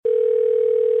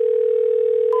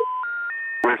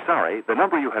sorry, the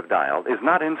number you have dialed is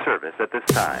not in service at this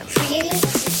time. Creating a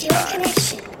secure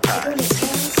connection to Hooly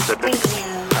Tunes Radio.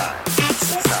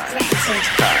 Access granted.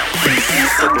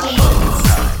 Increasing gains.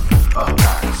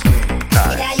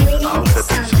 Evaluating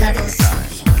sound levels.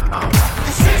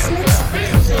 Assessment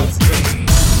complete.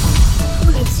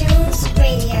 Hooly Tunes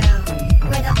Radio,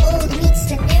 where the old meets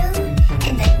the new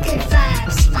and the good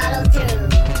vibes follow through.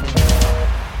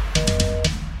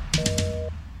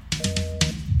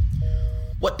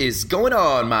 What is going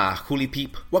on, my Hooly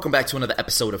Peep? Welcome back to another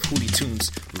episode of Hooly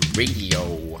Tunes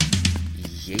Radio.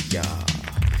 Yeah.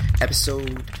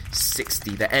 Episode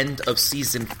 60. The end of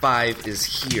Season 5 is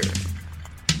here.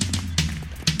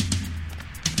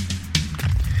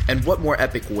 And what more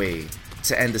epic way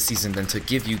to end the season than to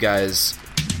give you guys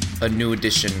a new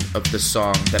edition of the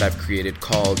song that I've created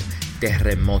called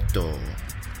Terremoto.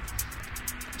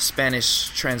 Spanish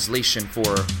translation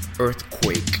for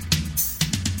earthquake.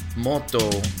 Moto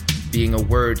being a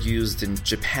word used in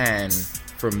Japan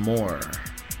for more.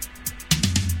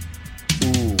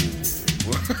 Ooh.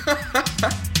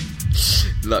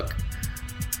 Look,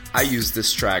 I use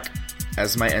this track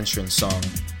as my entrance song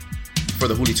for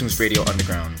the Hooly Tunes Radio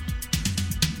Underground.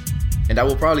 And I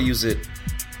will probably use it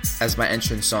as my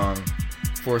entrance song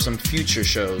for some future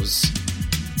shows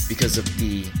because of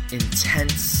the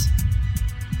intense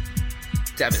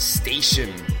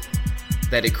devastation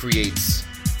that it creates.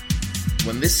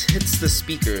 When this hits the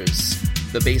speakers,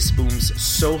 the bass booms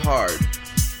so hard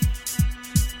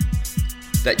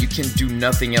that you can do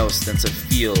nothing else than to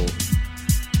feel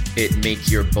it make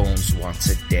your bones want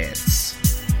to dance.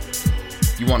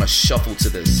 You want to shuffle to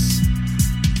this.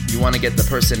 You want to get the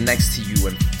person next to you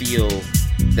and feel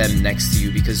them next to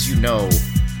you because you know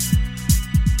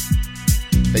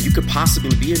that you could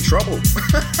possibly be in trouble.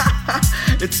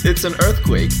 It's an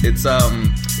earthquake.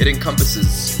 It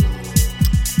encompasses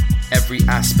every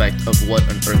aspect of what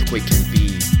an earthquake can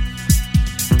be.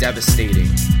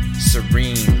 Devastating,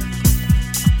 serene,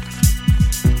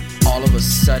 all of a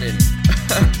sudden,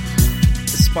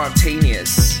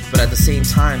 spontaneous, but at the same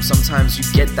time, sometimes you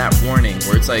get that warning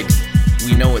where it's like,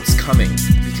 we know it's coming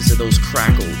because of those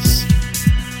crackles.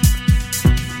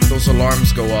 Those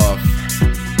alarms go off.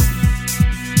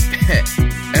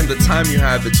 And the time you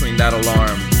have between that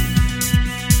alarm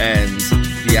and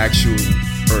the actual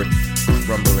earth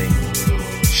crumbling,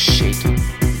 shaking.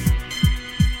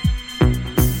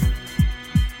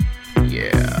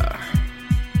 Yeah.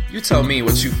 You tell me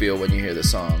what you feel when you hear the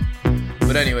song.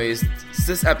 But anyways,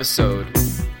 this episode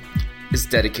is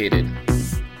dedicated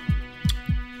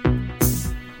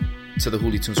to the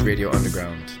Hooly Tunes Radio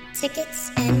Underground.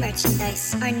 Tickets and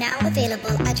merchandise are now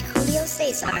available at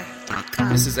juliocesar.com.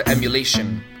 This is an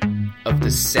emulation of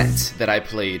the set that I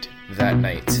played that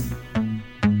night.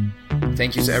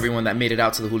 Thank you to everyone that made it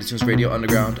out to the Hooly Tunes Radio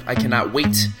Underground. I cannot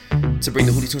wait to bring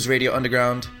the Hooly Tunes Radio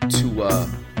Underground to a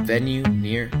venue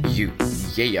near you.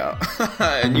 Yeah.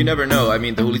 And you never know. I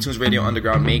mean, the Hooly Tunes Radio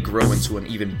Underground may grow into an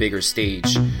even bigger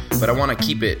stage, but I want to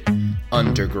keep it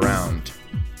underground.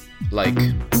 Like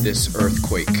this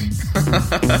earthquake.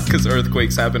 Because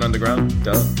earthquakes happen underground.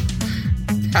 Duh.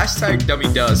 Hashtag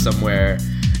dummy duh somewhere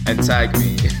and tag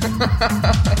me.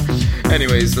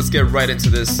 Anyways, let's get right into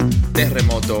this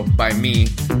Terremoto by me,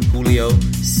 Julio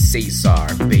Cesar,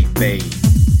 baby.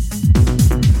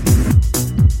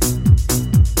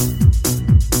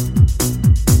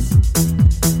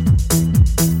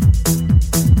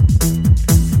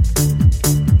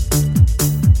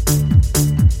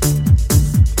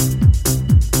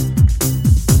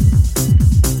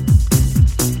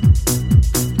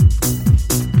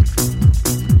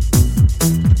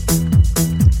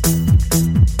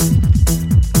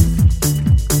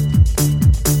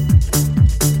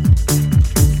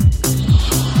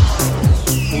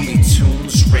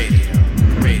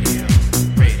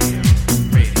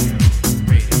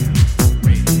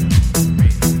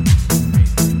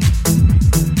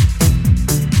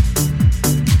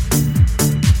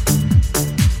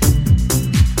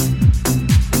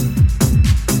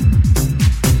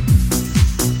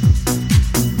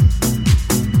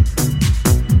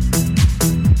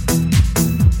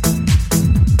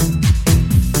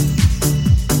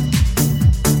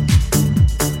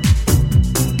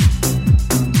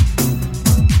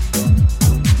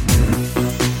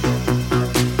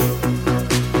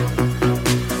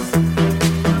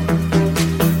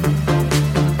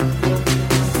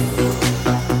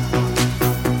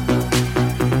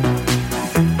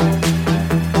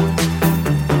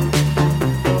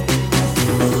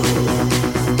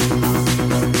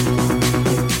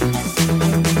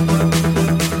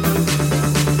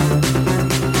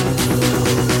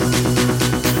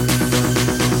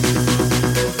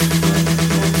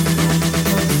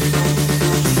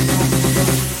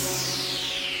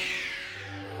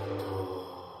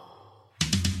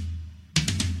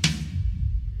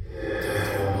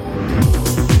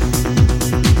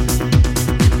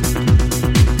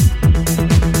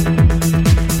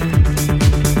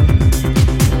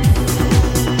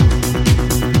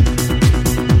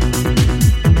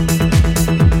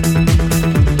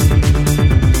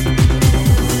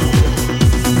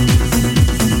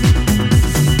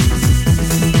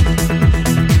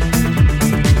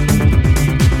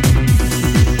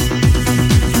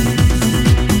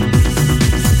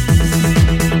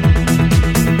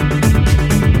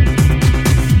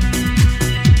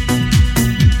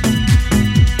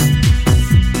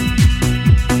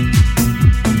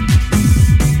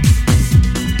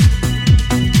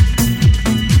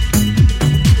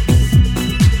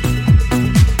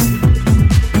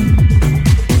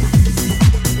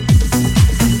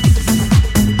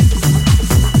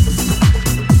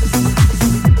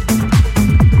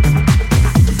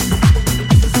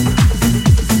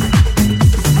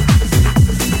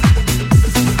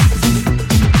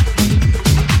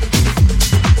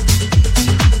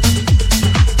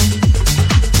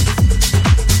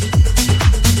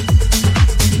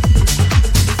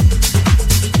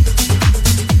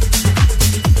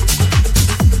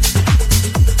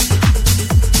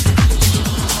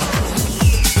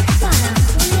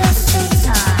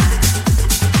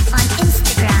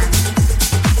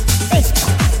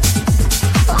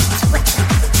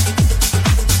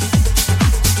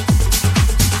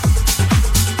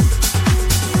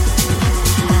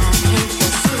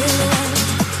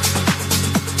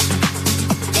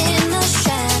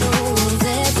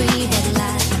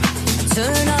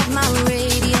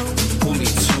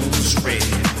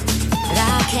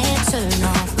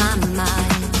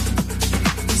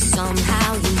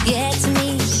 somehow you get to me.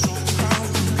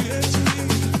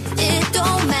 It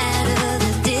don't matter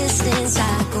the distance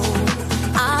I go,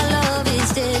 our love is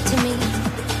dead to me.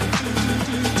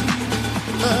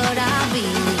 But I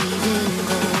believe in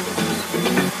gold.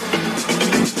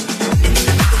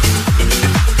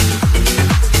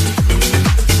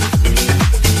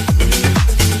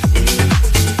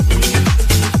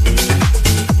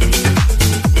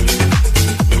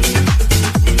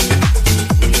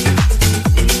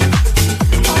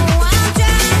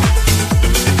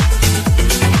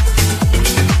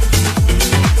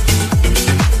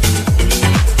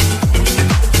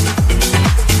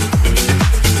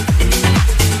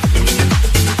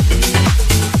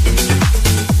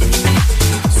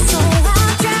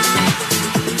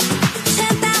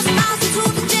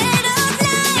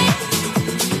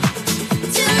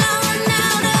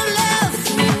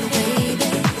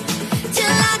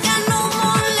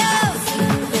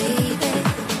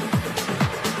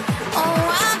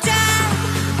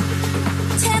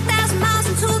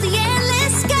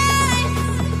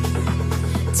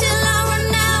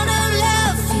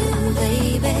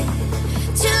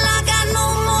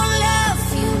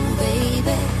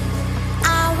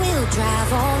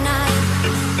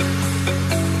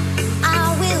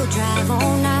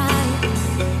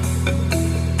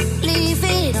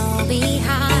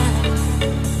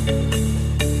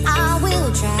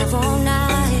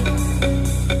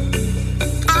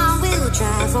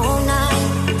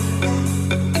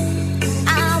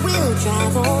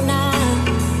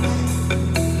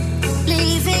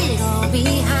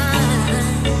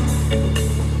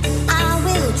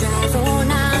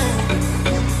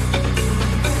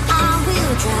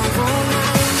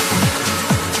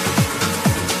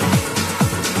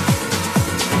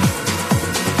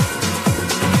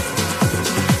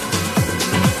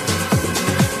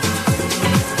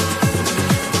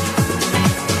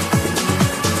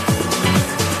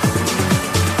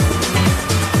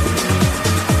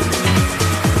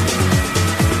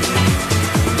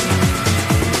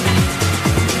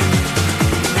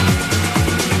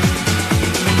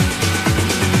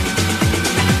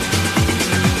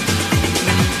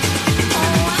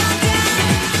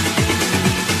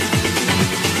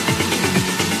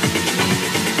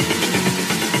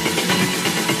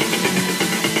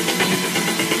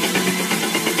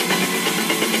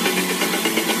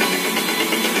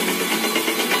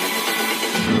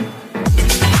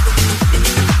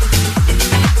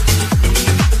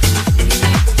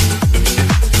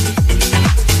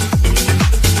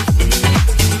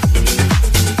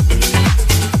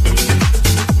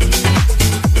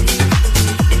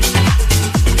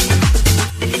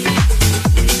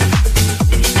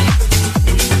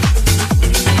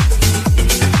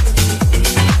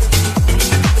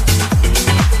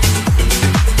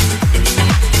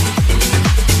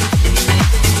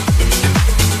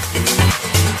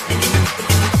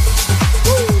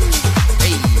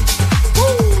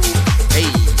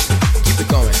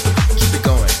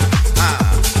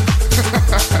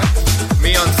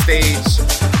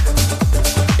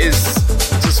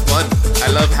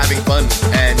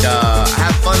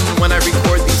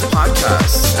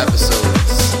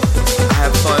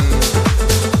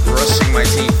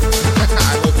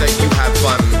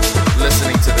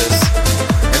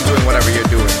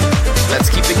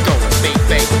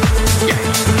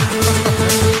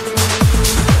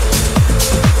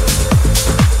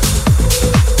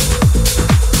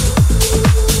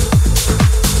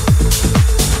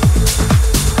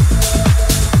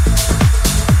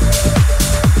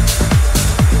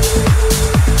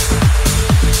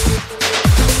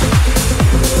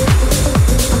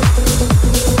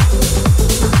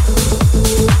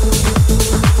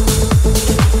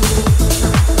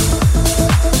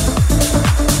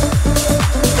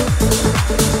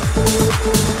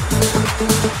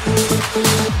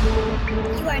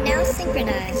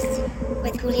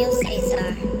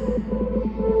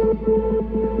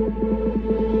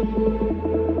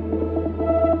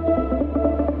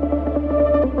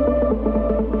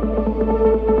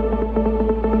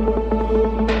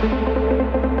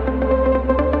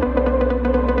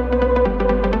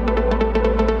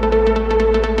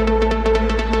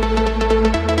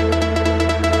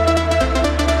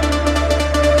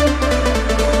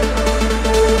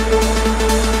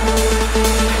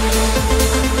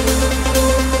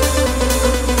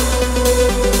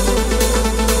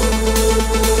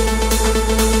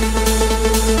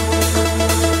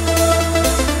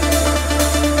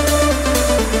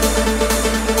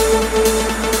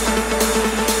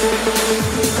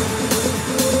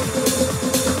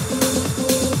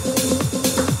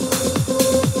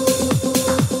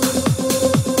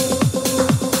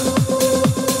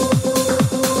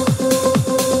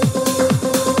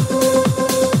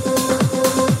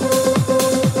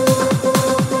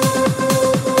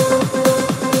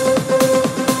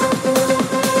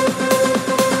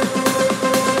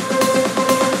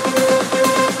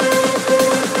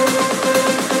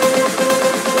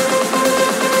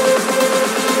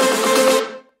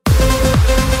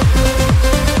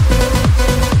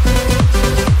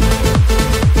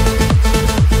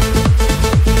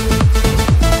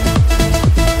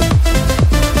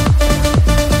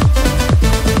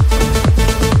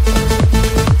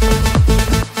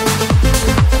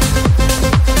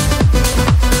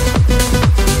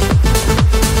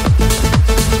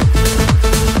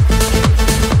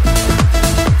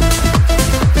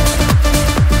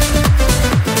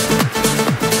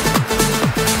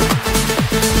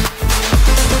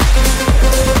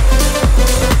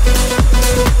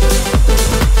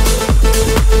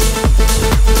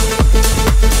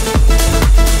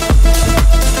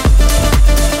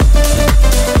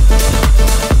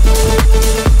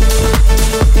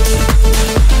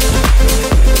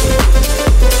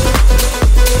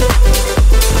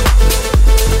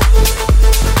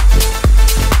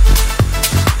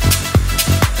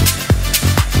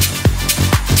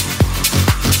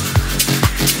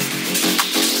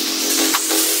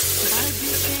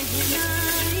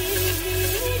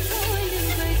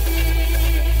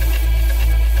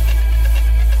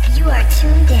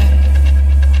 tuned in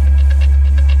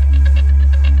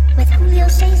with Julio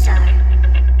Cesar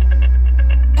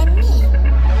and me,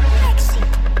 Rexy.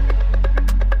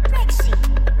 Rexy.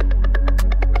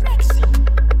 Rexy.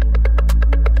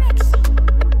 Rexy.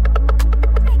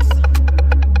 Rexy.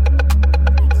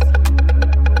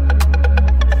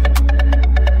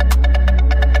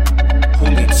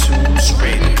 Holy Tunes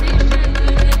Radio.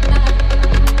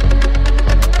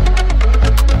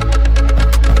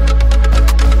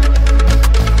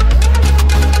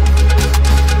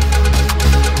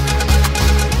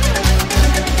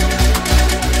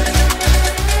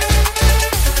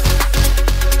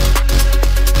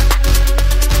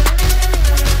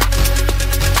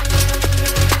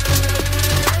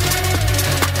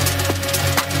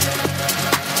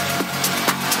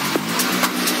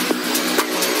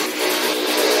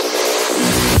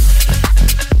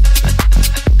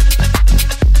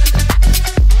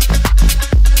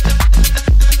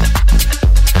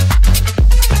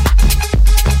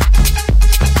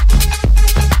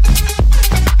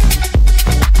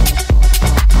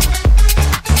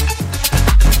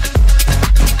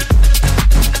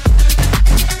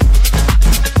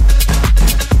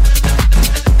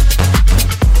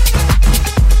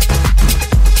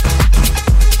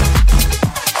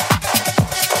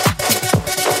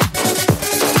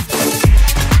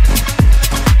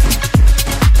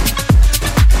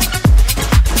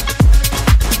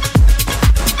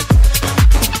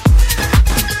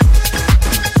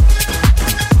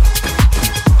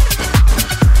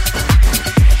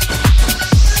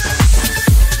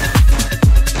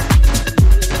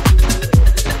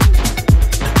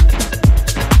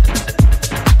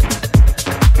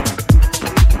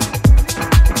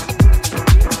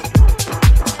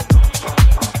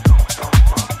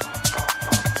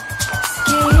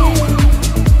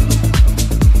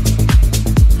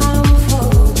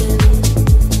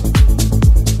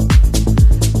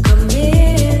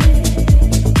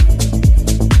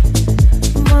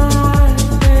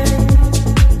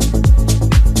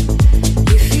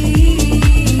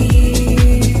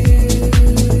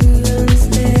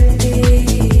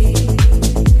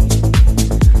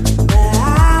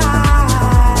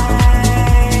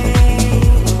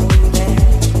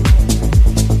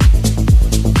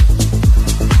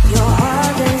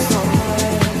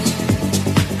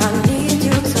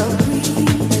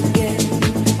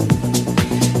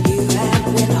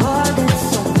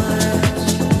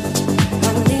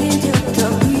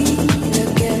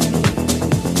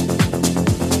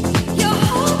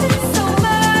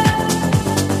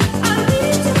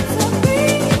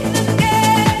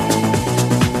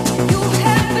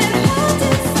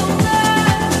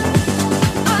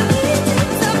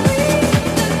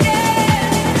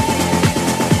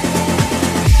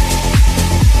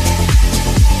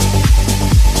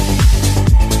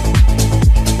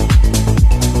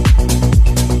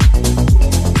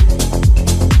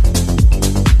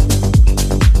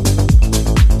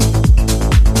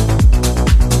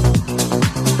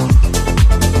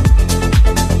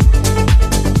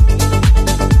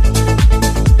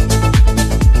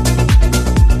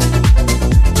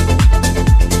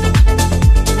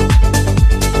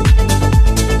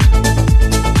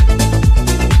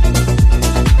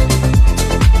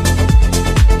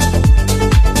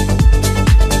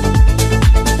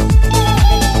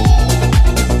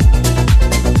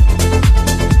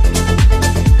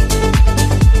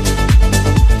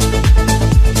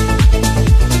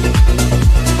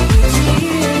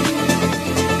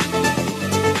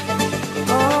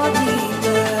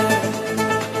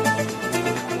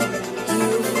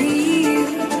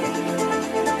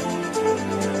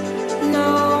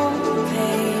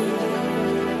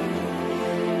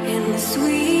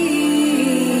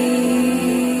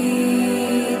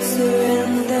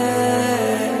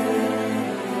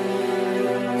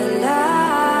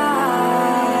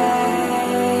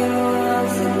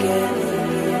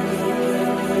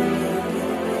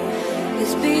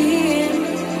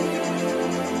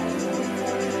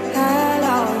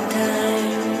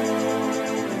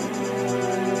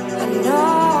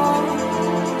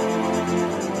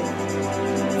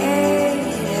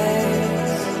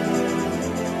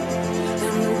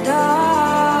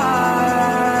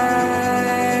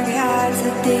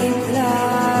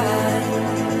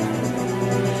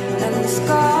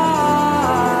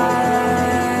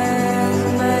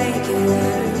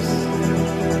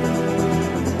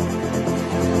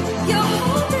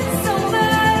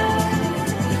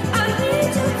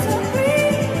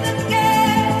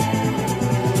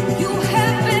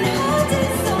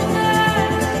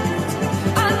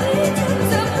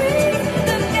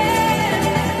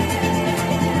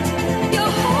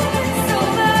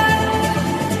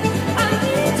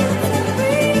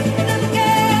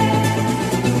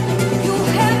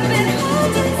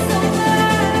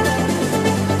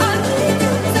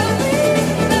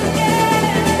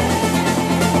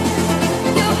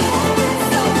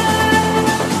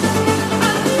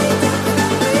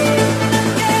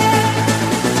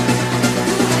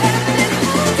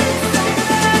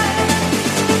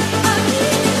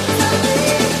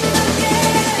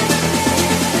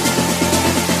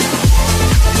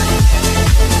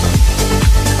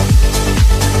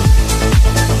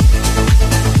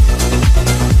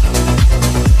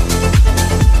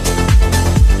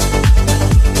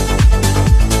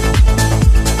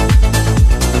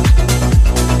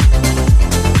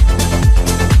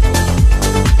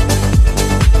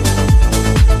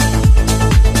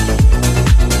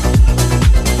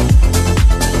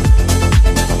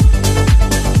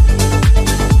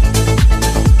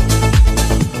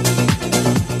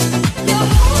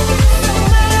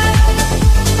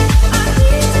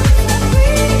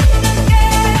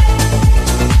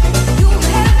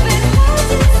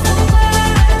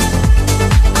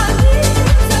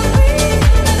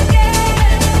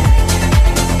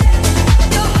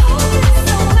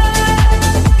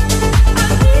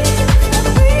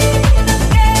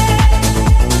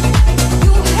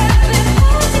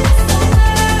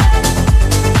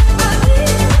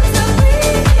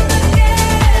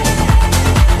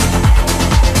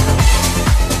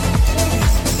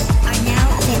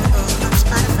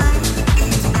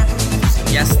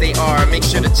 they are. Make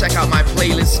sure to check out my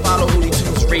playlist. Follow Holy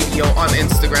Tunes Radio on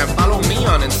Instagram. Follow me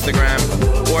on Instagram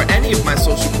or any of my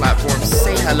social platforms.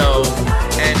 Say hello.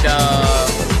 And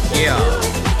yeah,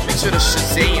 make sure to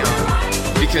Shazam,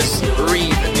 because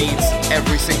Breathe needs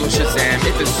every single Shazam.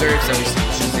 It deserves every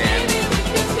single Shazam.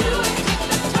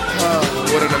 Oh,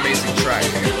 what an amazing track.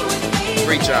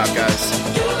 Great job, guys.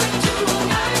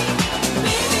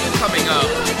 Coming up,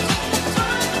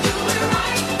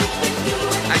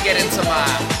 I get into my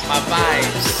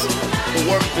vibes. The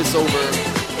work is over,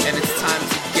 and it's time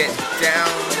to get down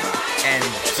and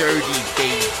dirty,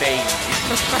 baby.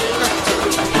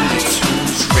 Holy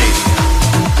Tunes Radio.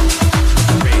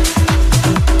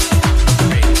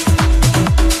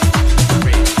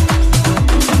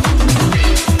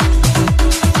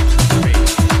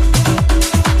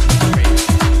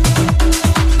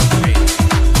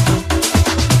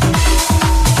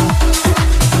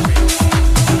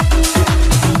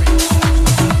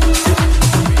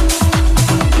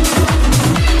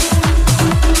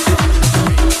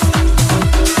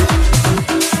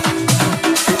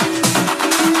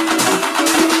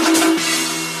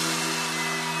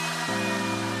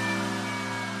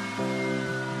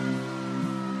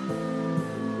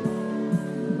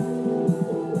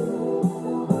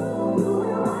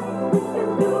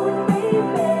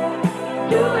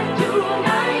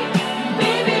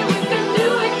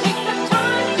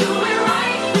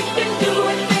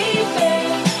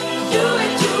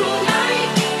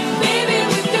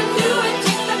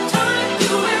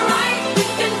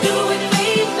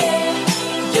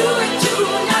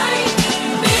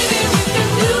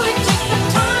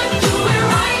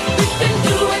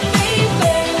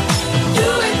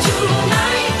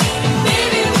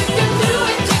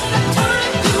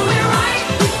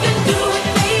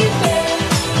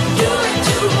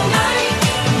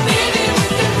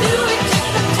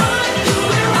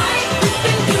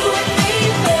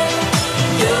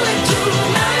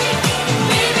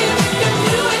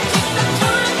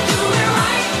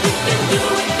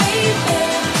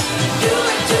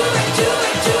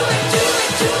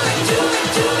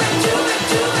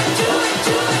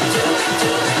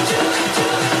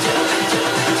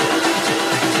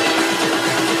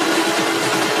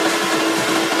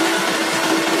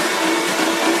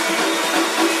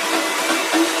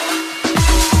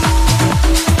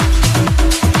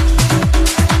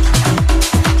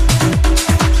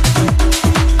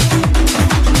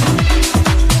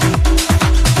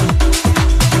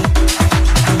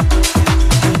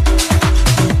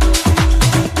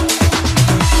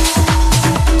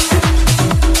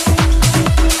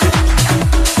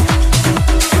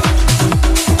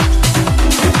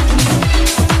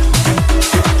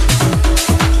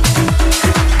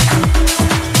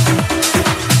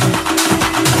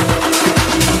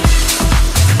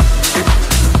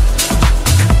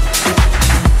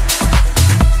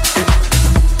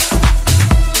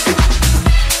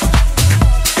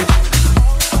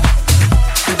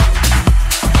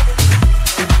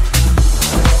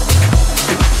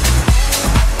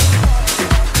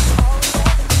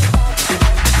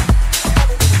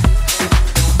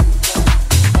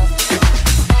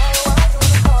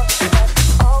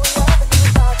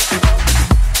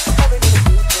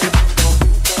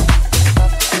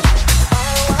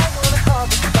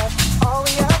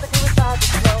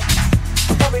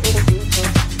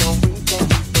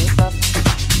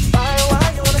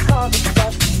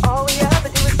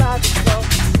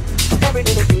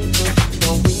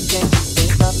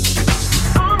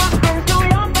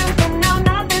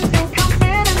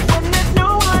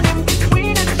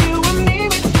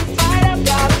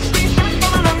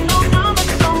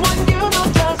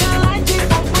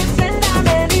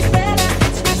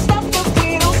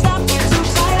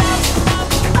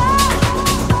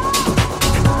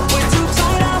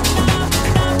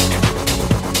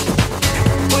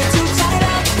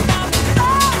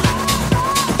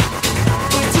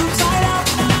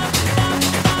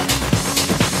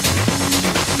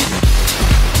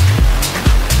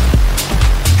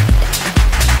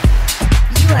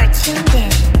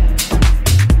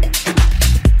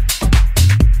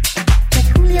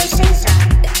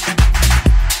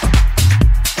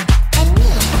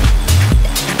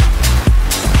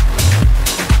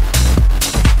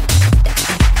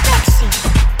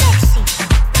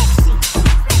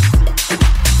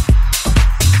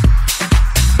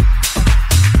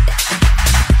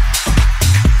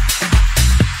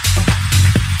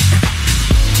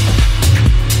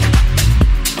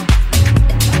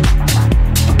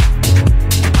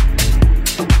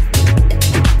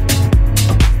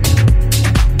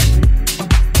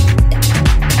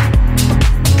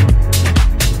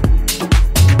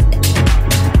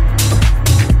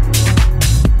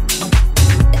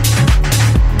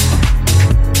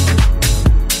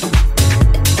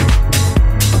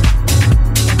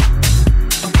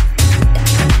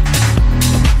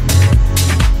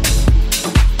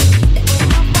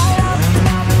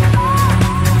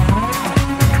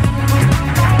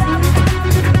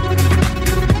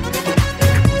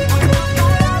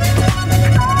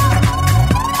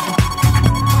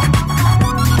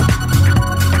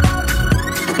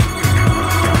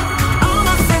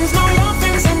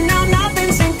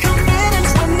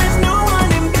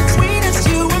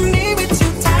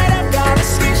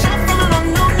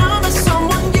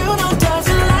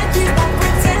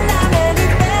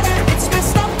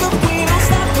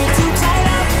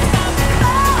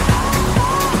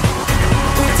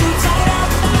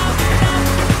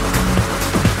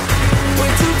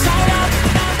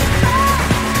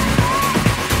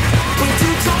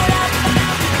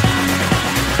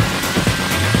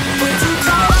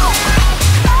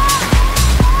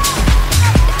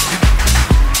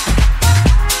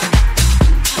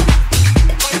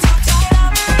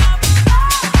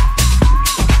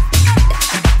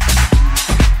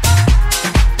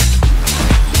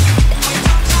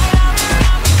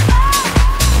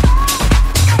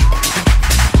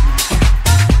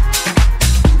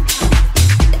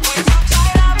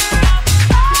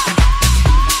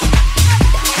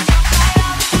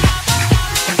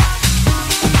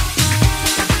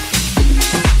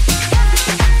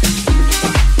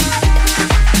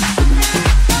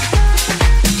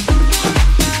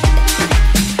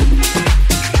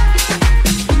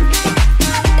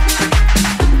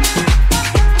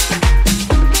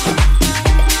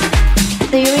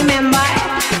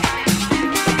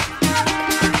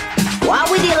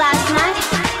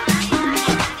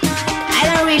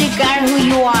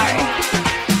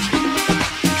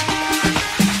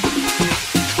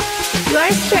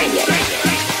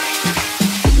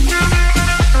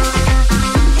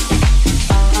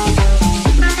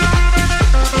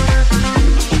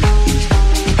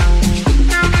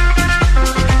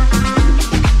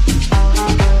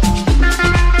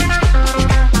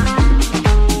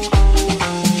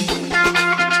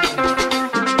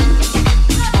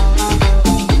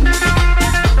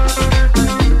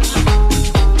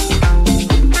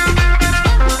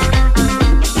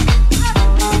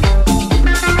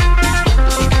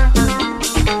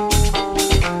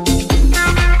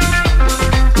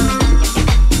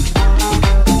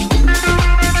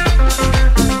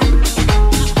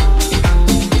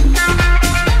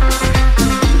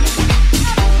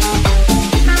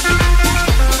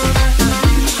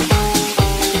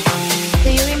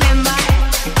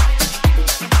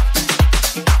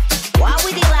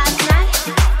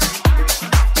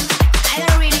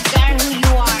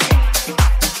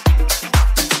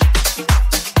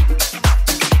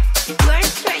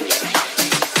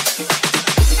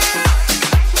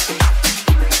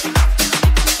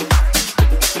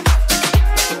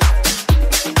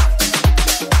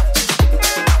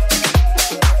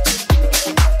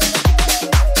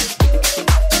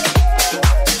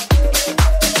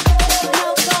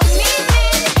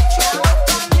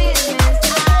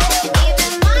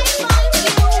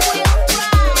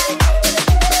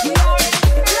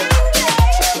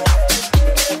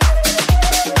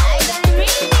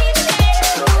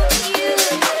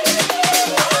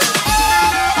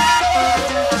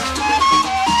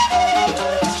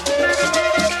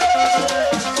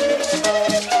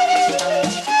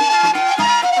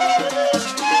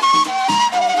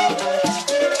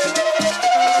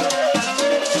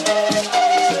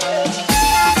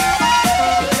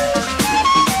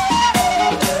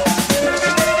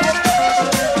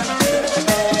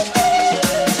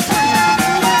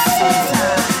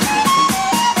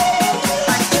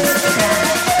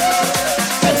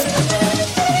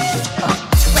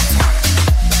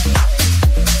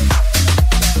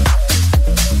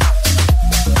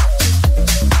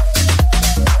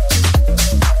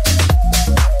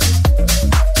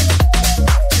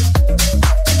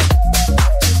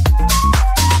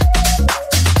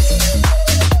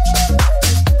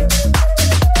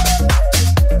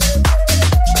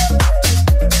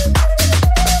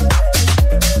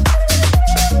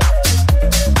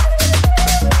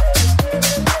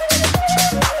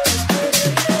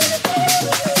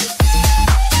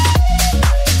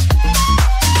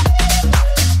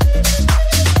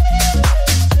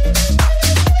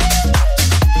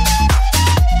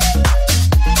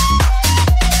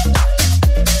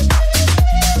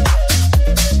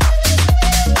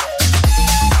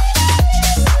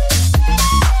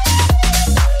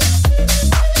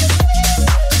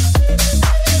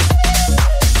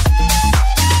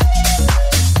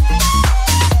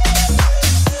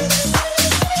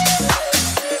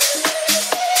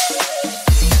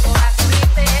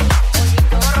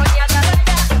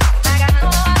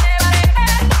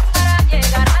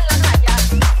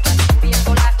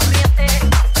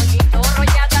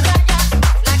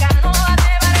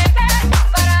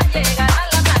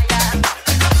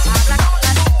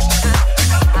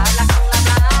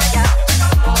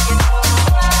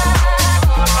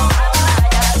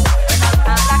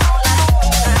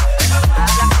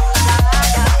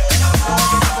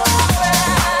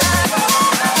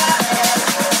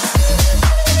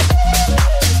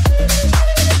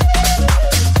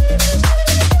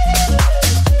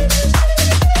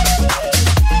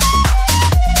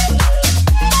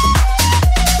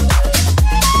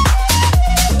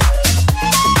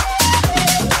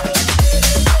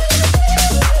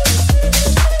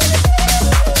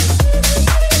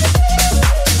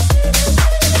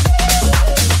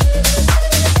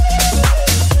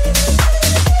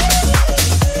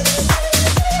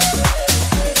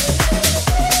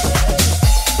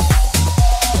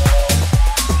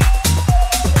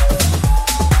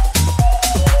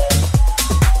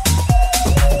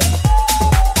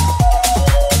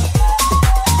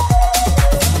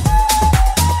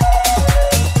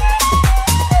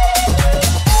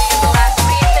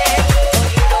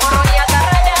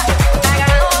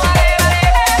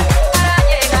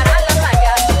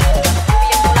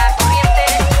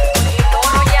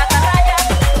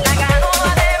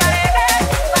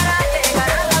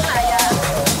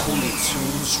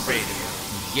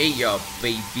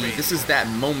 baby. This is that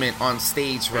moment on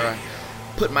stage where I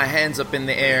put my hands up in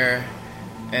the air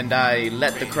and I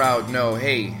let the crowd know,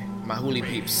 hey, my Hoolie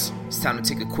peeps, it's time to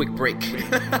take a quick break.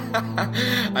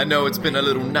 I know it's been a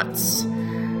little nuts,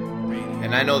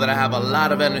 and I know that I have a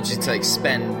lot of energy to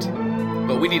expend,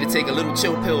 but we need to take a little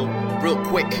chill pill real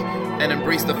quick and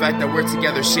embrace the fact that we're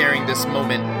together sharing this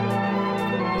moment.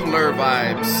 Plur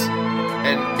vibes.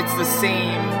 And it's the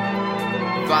same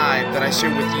vibe that I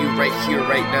share with you right here,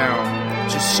 right now.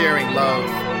 Just sharing love,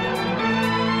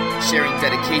 sharing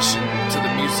dedication to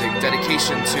the music,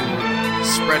 dedication to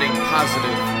spreading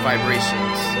positive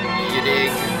vibrations. You dig?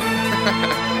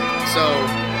 So,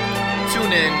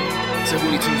 tune in to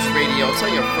Hoolie Tunes Radio.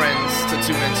 Tell your friends to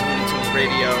tune in to Hoolie Tunes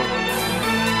Radio.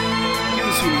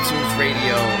 Use Hoolie Tunes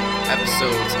Radio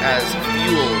episodes as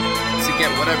fuel to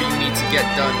get whatever you need to get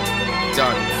done.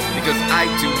 Because I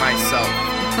do myself.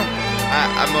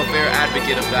 I'm a fair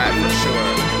advocate of that for sure.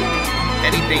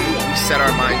 Anything we set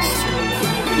our minds to,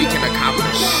 we can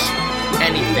accomplish.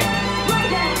 Anything.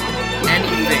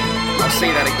 Anything. I'll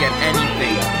say that again.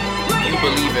 Anything you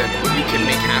believe in, you can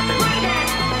make happen.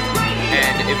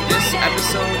 And if this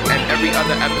episode and every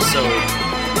other episode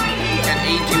can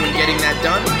aid you in getting that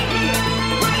done,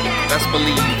 best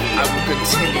believe I will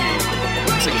continue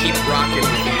to keep rocking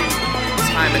with you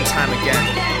time and time again.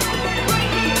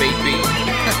 Baby,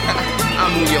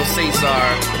 I'm Julio Cesar,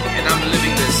 and I'm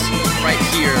living this right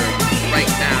here,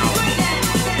 right now.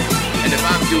 And if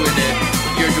I'm doing it,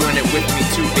 you're doing it with me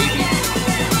too, baby.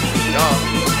 Duh.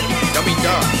 Dummy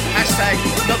duh. Hashtag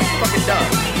dummy fucking duh.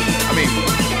 I mean,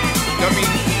 dummy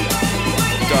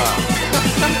duh.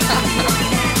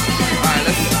 Alright,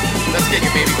 let's kick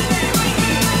it, baby.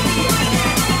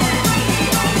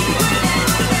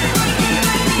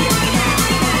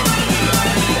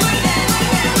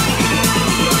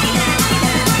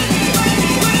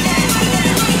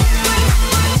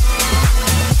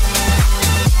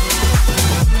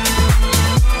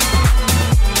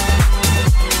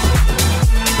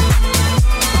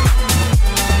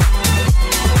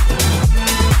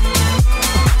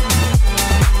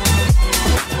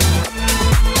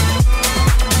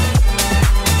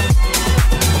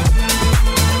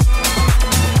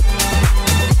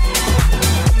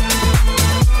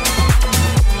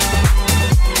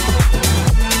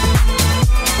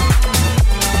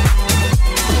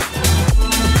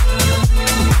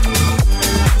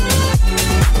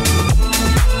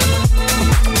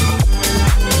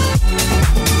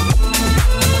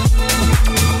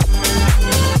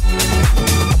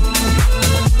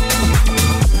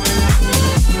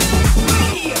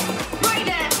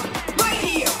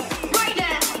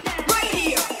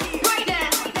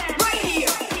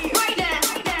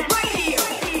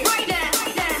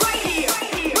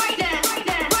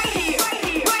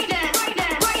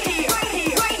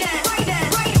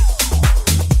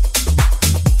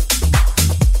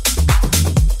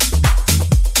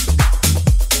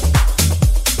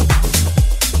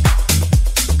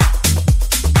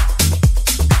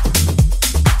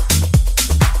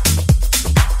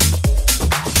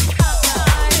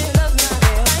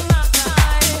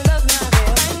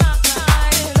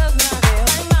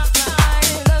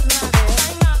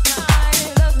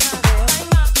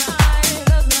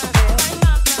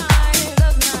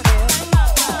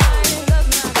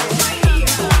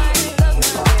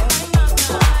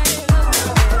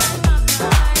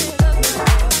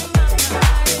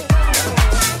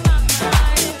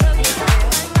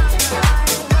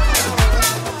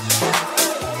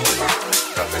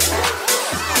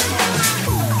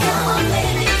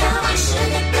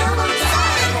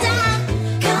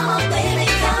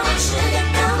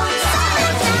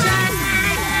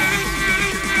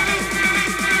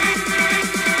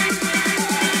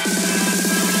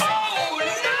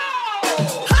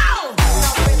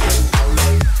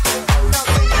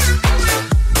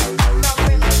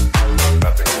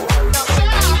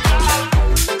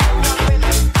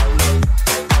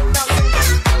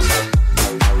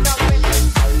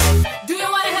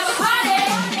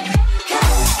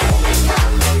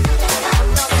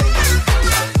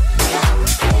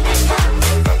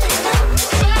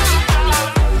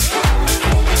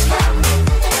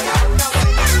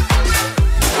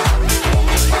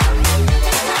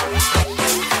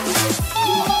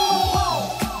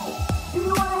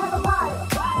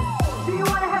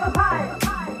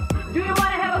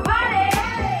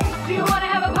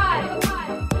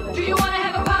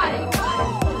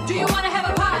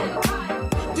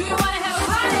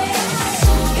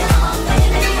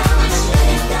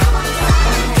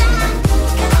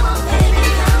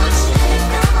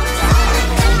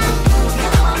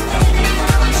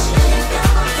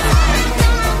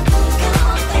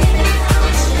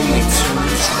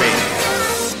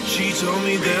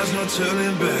 there's no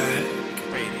turning back.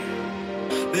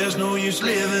 There's no use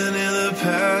living in the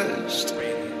past.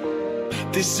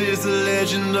 This is the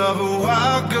legend of a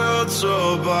wild girl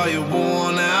told by a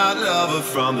worn out lover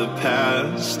from the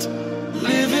past.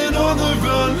 Living on the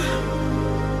run,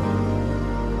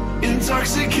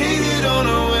 intoxicated on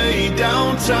our way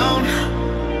downtown.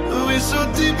 We're so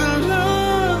deep in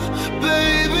love,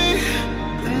 baby.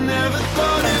 I never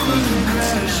thought it would come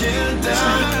crashing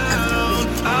down.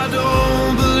 I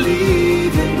don't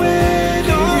believe in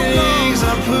wedding rings.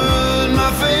 I put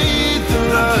my faith in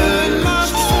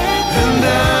love, and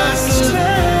that's the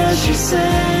lie she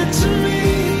said to me.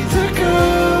 The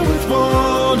girl with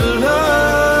wanderlust,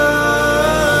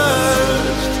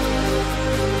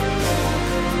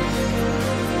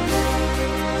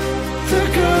 the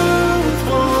girl with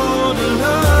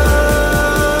wanderlust.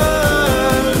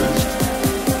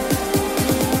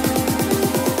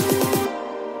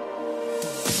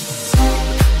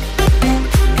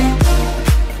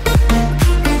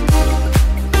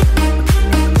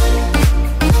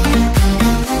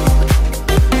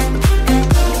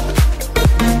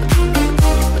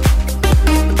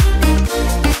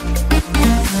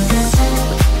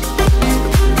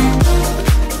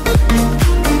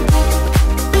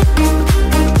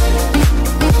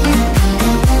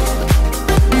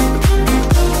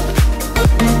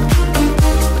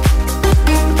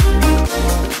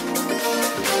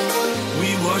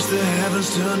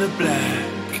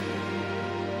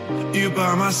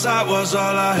 Sight was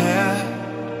all I had.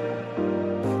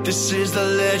 This is the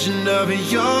legend of a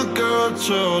young girl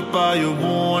told by a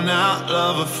worn out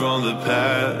lover from the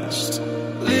past.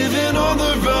 Living on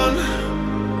the run,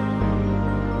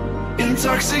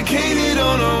 intoxicated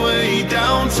on our way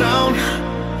downtown.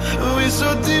 We're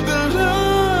so deep in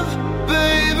love,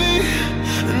 baby.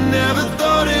 I never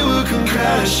thought it would come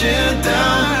crashing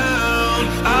down.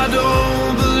 I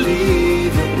don't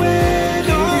believe in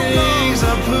wedding rings.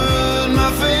 I put my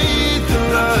faith in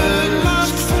love,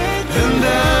 and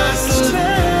that's the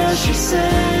lie she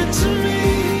said to me.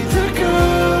 The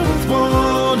girl with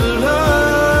wanderlust,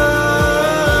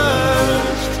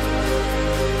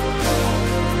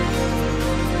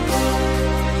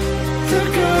 the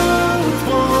girl with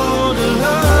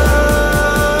wanderlust.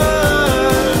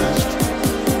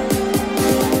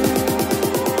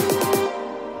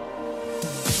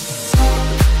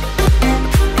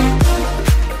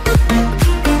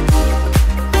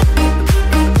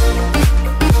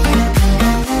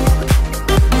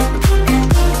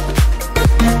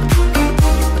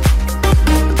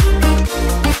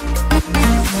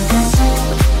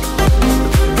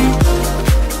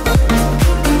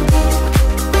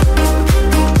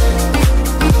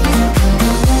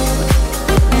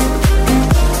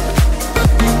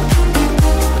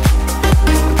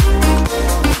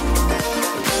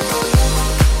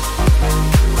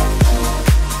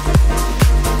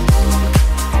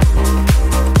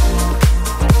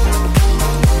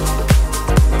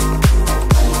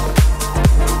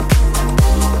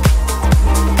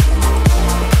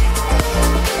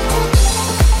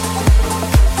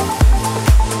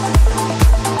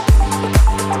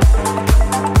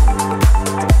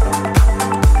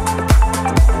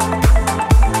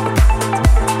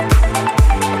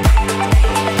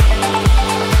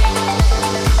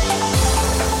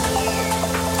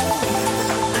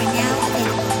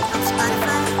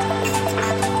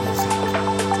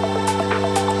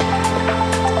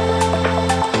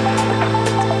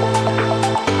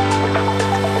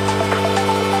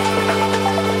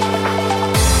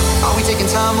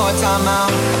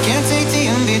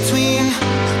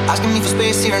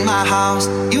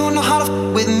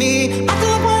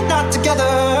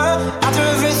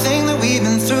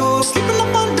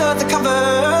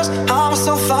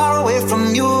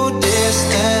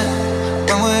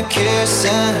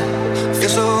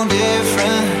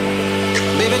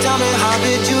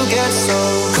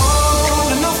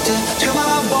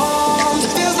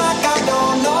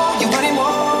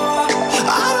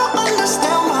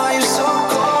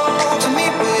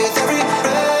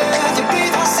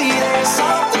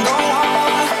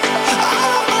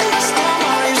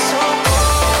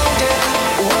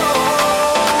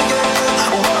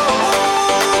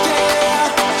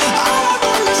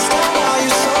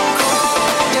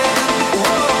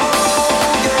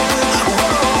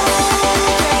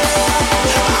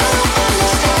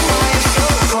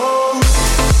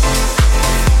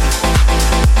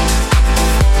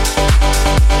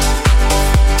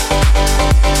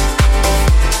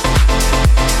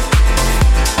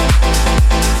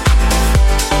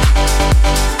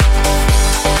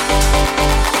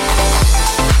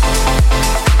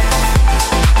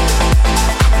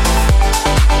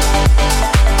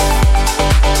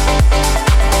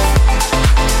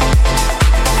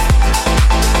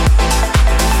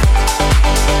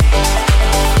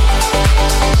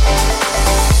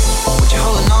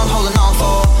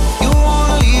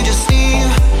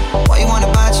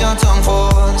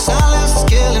 on. Silence is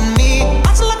killing me.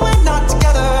 Acting like we're not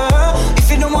together. If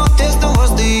you don't want this, then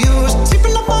what's the use?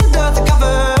 Sleeping up under the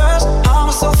covers.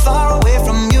 I'm so far away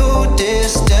from you,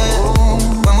 distant.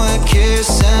 When we're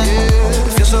kissing,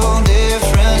 it feels so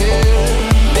different.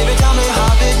 Baby, tell me,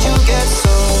 how did you get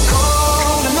so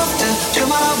cold enough to chill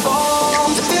my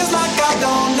bones? It feels like I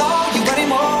don't know you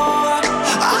anymore.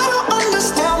 I don't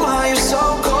understand why you're so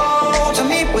cold to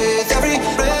me. With every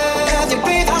breath you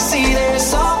breathe, I see there's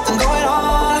something going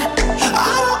on.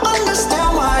 I don't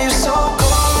understand why you're so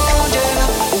cold, yeah.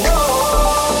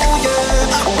 Whoa, yeah.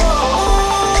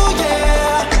 Whoa,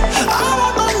 yeah. I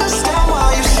don't understand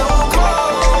why you're so cold.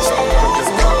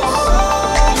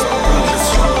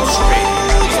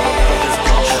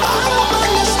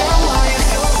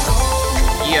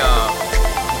 Yeah,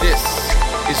 this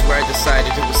is where I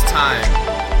decided it was time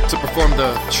to perform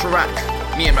the track,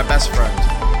 Me and My Best Friend.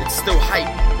 It's still hype,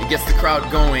 it gets the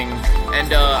crowd going,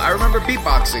 and I remember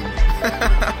beatboxing.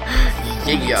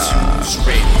 Yeah.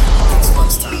 It's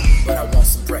lunchtime, but I want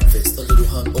some breakfast. A little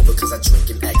hungover cause I drink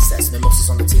in excess. Mimosas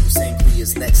on the table,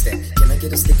 sangria's next. And can I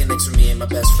get a stick and eggs for me and my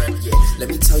best friend? Yeah, let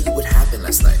me tell you what happened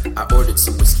last night. I ordered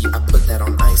some whiskey, I put that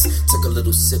on ice. Took a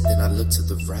little sip, then I looked to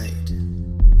the right.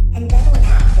 And then what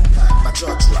happened? My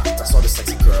jaw dropped, I saw the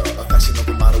sexy girl, a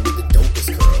fashionable model with the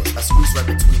dopest curls. I squeezed right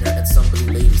between her and some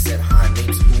blue lady said, hi,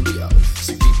 name's Julio.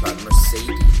 She replied,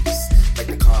 Mercedes. Like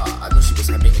the car, I knew she was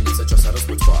having and such a saddles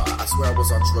bar. I swear I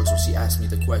was on drugs when she asked me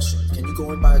the question, can you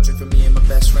go and buy a drink for me and my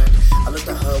best friend? I looked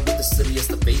at her with the silliest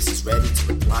of faces, ready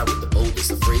to reply with the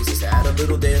boldest of phrases. I had a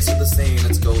little dance to the saying,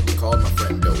 let's go, and called my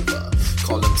friend over.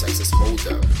 Call him Texas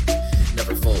Hold'em.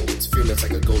 Never folds, fearless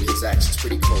like a goalie, his actions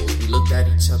pretty cold. We looked at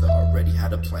each other, already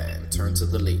had a plan. Turned to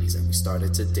the ladies and we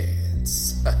started to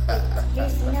dance.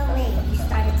 There's no way you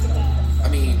started to dance. I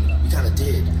mean, we kinda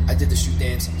did. I did the shoe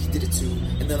dance, he did it too.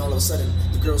 And then all of a sudden,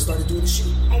 the girls started doing the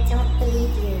shoe. I don't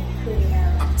believe you,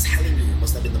 Julio. I'm telling you, it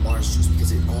must have been the Mars juice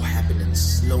because it all happened in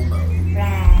slow-mo.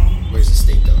 Right. Where's the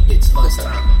steak though? It's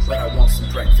lunchtime, but I want some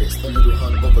breakfast. A little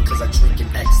hungover cause I drink in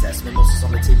excess. Mimosas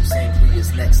on the table,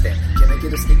 sangria's next. And can I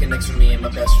get a steak and eggs for me and my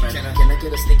best friend? Can I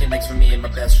get a steak and eggs for me and my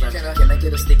best friend? Can I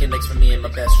get a steak and eggs for me and my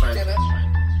best friend?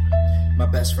 My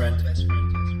best friend.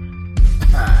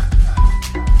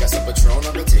 Got some Patron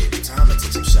on the table, time to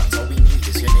take some shots. All we need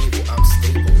is your navel, I'm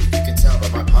stable. You can tell by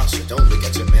my posture, don't look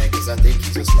at your man, cause I think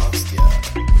he just lost ya.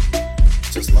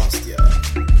 Just lost ya.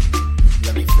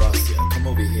 Let me frost ya. Come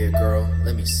over here, girl,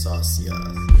 let me sauce ya.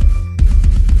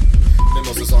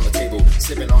 Mimosas on the table,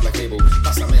 sipping on like label.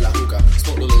 Pásame la hookah,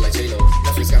 smoke little like J-Lo.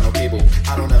 Netflix got no cable,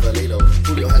 I don't have a lay low.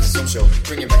 Julio has his own show,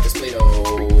 bringing back this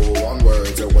Play-Doh. On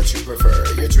words or what you prefer,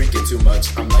 you're drinking too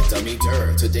much, I'm like dummy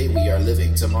dirt. Today we are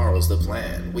living, tomorrow's the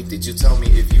plan. Wait, did you tell me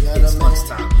if you had a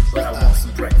lunchtime? But I want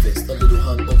some breakfast, a little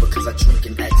hungover cause I drink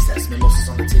in excess. Mimosas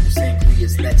on the table,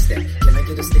 sangria's next. Then can I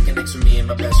get a steak and eggs for me and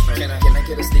my best friend? Can I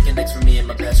get a steak and eggs for me and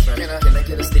my best friend? Can I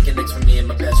get a steak and eggs for me and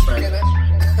my best friend?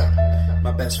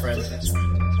 My best friend.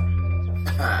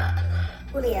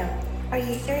 Julio, are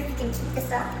you sure you can keep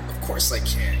this up? Of course I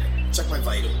can. Check my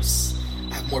vitals.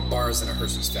 I have more bars than a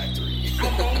Hershey's factory. I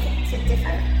beg to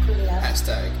differ, Julio.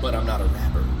 Hashtag, but I'm not a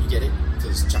rapper. You get it?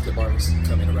 Because chocolate bars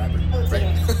come in a wrapper. Oh dear.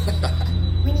 Right?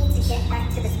 We need to get back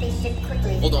to the spaceship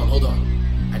quickly. Hold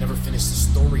on. I never finished the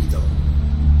story though.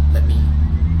 Let me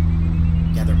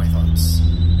gather my thoughts.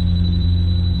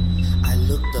 I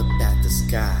looked up at the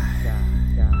sky.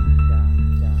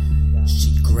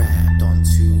 She grabbed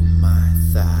onto my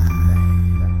thigh.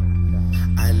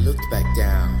 I looked back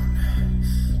down,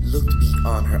 looked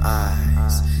beyond her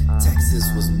eyes. Texas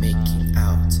was making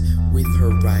out with her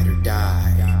ride or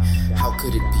die. How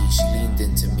could it be? She leaned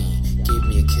into me, gave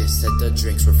me a kiss, said the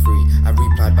drinks were free. I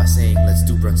replied by saying, let's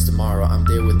do brunch tomorrow. I'm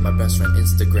there with my best friend,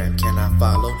 Instagram, can I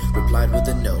follow? Replied with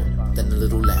a no, then a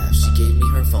little laugh. She gave me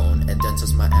her phone and then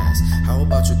touched my ass. How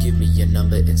about you give me your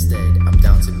number instead? I'm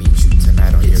down to meet you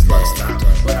tonight on your bed.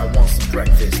 But I want some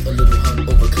breakfast, a little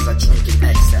hungover cause I drink in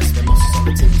excess. Mimosas on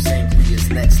the table, sangria's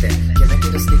next. And can I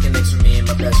get a steak and eggs for me and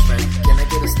my best friend? Can I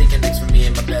get a steak and eggs for me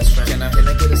and my best friend? Can I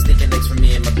get a steak and eggs for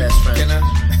me and my best friend? Can I?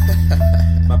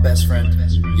 My best friend.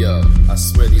 Yo, I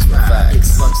swear these were facts.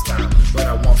 It's lunchtime, but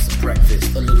I want some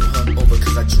breakfast, a little hungover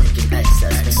cause I drink in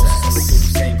excess. Mimosas on the table,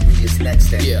 sangria's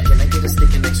next. And can I get a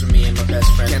steak and eggs for me and my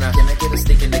best friend? Can I get a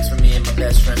steak and eggs for me and my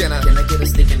best friend? Can I get a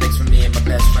steak and eggs for me and my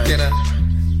best friend? Can I?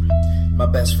 My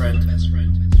best friend. Me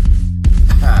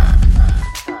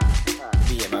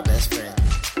and my best friend.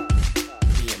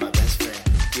 Me and my best friend.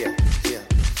 Yeah.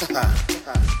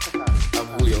 I'm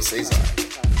Julio Cesar,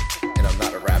 and I'm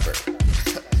not a rapper.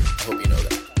 I hope you know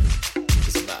that,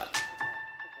 because I'm not.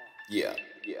 Yeah.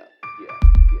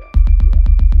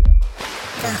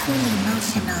 The Holy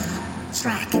Emotional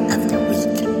Track of the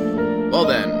Week. Well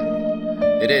then,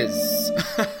 it is.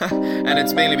 And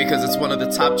it's mainly because it's one of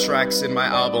the top tracks in my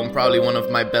album, probably one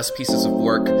of my best pieces of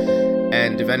work.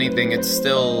 And if anything, it's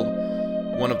still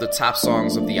one of the top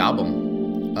songs of the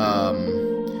album.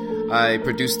 I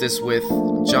produced this with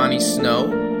Johnny Snow,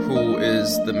 who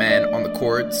is the man on the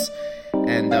chords.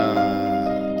 And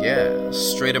yeah,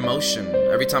 straight emotion.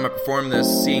 Every time I perform this,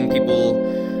 seeing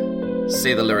people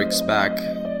say the lyrics back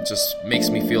just makes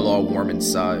me feel all warm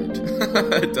inside.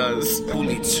 It does.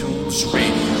 Holy Tunes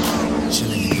Radio.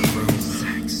 Chilling in the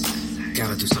room.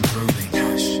 Gotta do some grooving.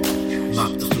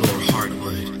 Mop the floor,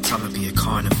 hardwood. Time to be a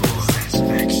carnivore.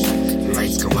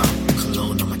 Lights go out.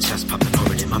 Cologne on my chest, popping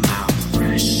over in my mouth.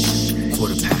 Fresh.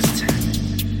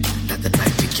 10:15. Let the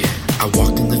night begin. I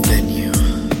walked in the venue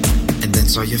and then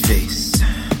saw your face.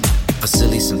 A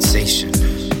silly sensation.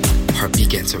 Heart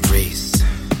began to race.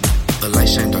 A light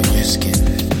shined on your skin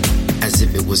as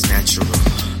if it was natural.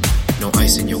 No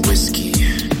ice in your whiskey.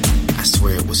 I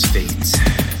swear it was fate.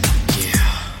 Yeah.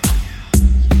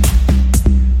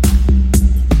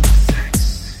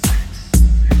 Passion.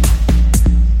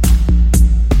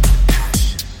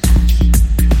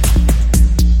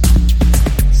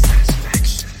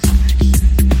 Satisfaction.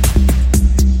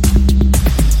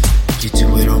 You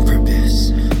do it on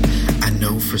purpose. I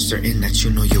know for certain that you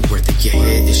know you're worth it. Your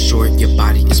head is short, your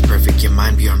body is perfect, your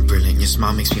mind beyond brilliant. Your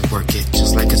smile makes me work it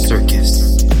just like a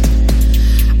circus.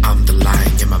 I'm the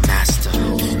lion, you're my master.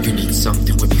 You need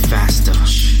something with me faster.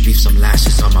 Leave some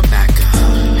lashes on my back.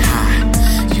 Hi,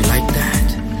 you like that?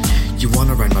 You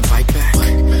wanna ride my bike back?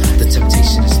 The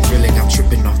temptation is thrilling, I'm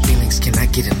tripping on feelings. Can I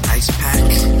get an ice pack?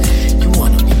 You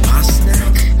wanna be my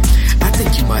snack? I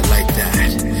think you might like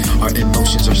that. Our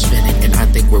emotions are spinning and I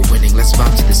think we're winning. Let's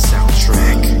vibe to the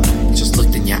soundtrack. Just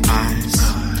looked in your eyes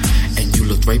and you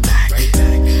looked right back.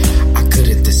 I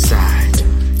couldn't decide.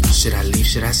 Should I leave?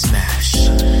 Should I smash?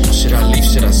 Should I leave?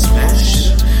 Should I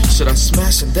smash? Should I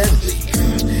smash and then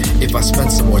leave? If I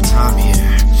spend some more time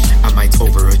here, I might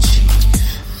overachieve.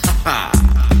 Ha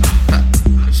ha.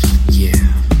 Yeah.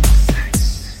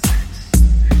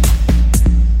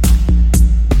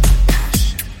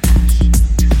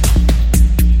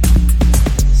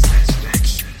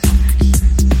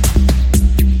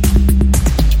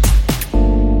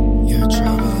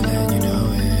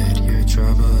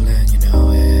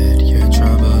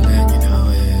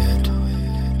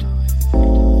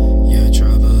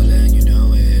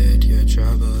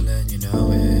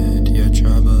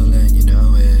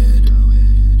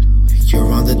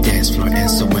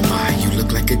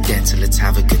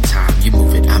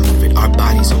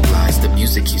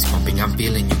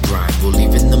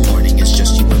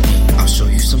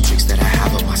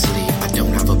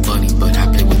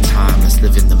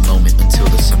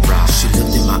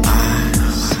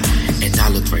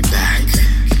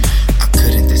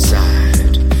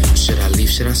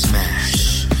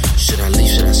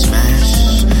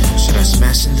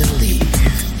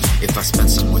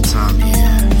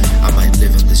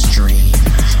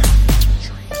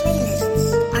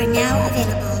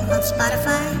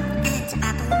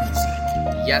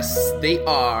 They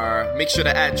are. Make sure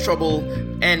to add Trouble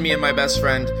and Me and My Best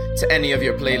Friend to any of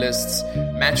your playlists.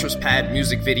 Mattress Pad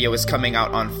music video is coming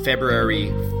out on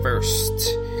February 1st.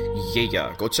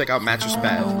 Yeah, go check out Mattress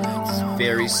Pad. It's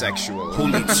very sexual.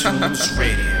 Holy Tunes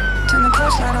Radio. Turn the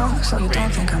porch light on so you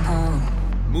don't think I'm home.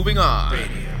 Moving on.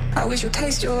 I wish you'd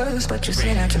taste yours, but you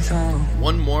sit at your throne.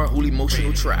 One more Holy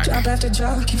Emotional track. Drop after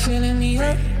drop, keep filling me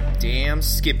up. Damn,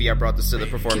 Skippy, I brought this to the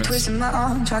performance. Keep twisting my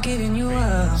arm, try giving you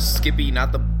up. Skippy,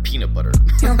 not the peanut butter.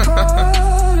 You're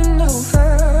pouring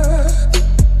over.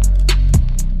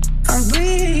 I'm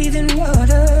breathing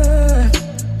water.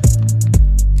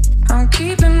 I'm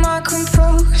keeping my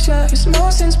composure. It's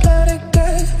emotions blur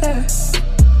together.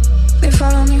 They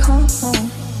follow me home.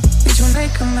 Did you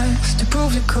make a mess to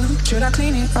prove you could? Should I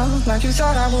clean it up like you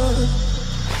thought I would?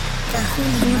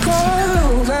 You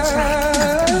pour over.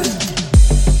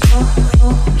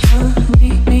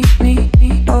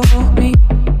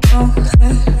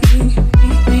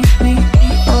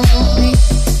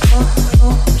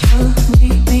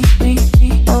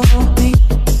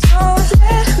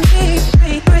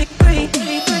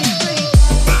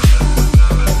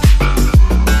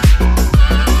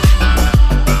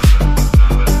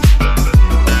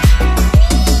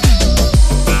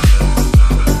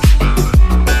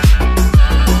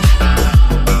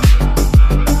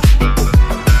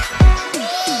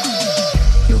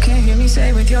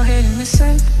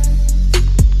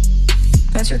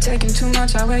 You're taking too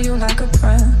much, I wear you like a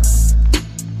friend.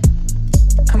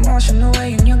 I'm washing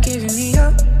away and you're giving me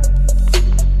up.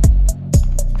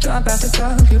 drop out the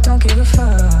top, you don't give a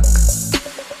fuck.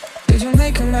 Did you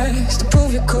make a mess to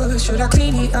prove you could? Should I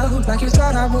clean it out like you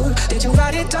thought I would? Did you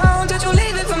write it down? Did you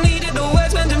leave it for me? Did the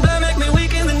words meant in blood make me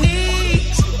weak in the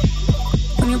knees?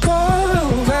 When you pour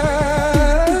over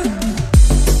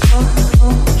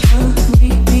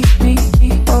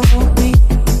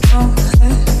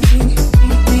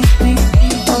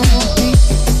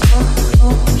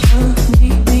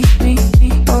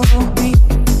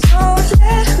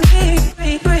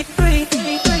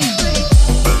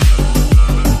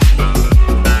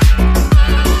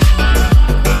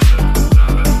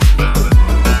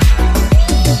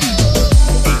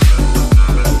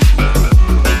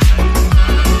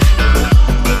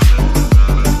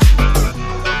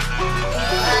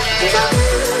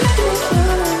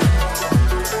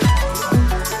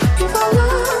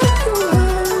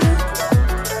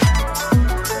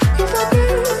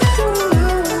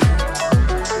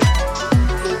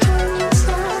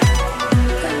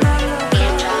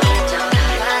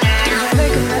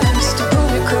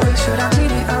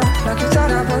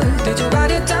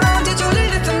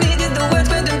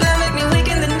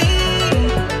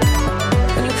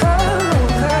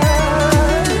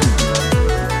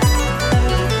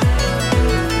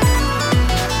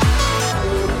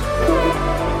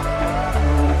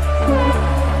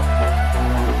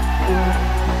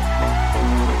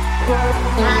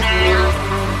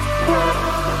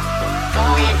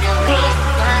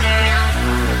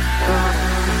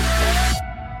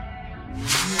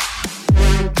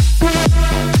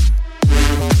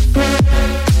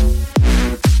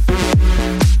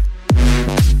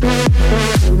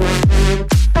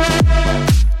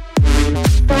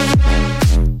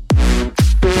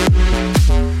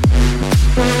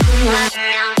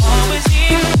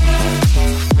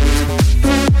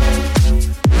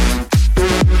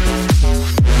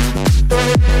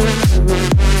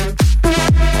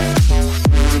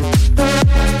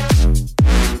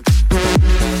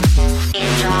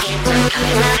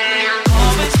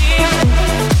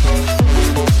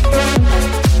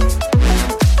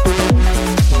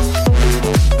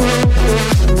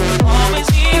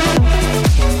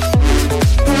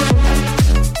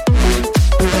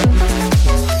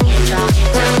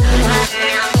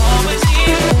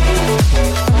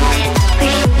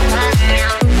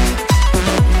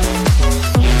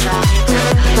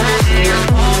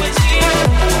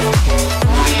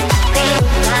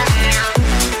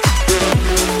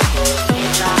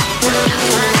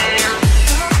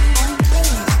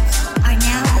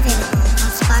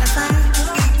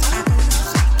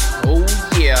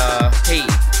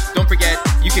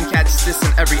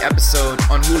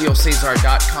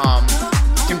JuliosCesar.com.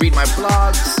 You can read my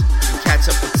blogs, you can catch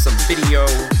up with some video,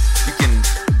 you can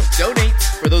donate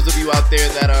for those of you out there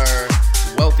that are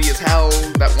wealthy as hell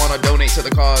that want to donate to the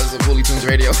cause of Holy Tunes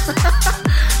Radio.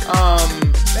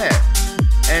 Yeah.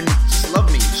 And just love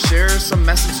me. Share some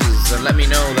messages and let me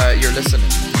know that you're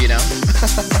listening, you know?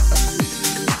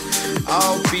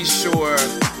 I'll be sure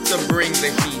to bring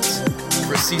the heat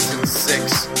for season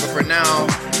 6. But for now,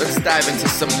 let's dive into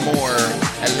some more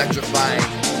electrifying,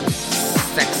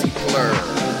 sexy blur.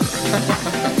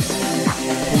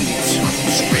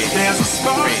 There's a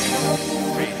spark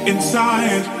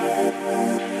inside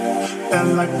that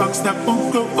light box that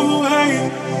won't go away.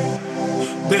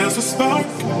 There's a spark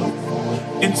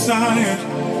inside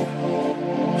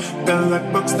that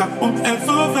light box that won't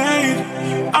ever fade.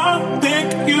 I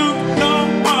think you know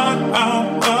what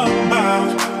I'm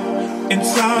about.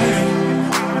 Inside,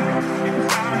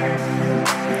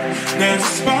 there's a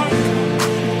spark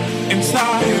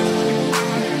inside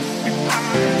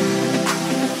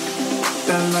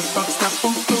that light box that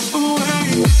won't go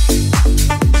away.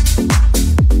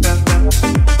 That away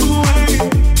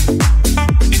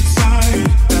inside.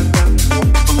 That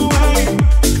away.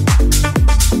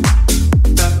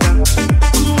 That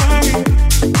away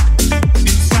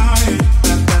inside.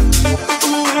 That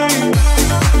away.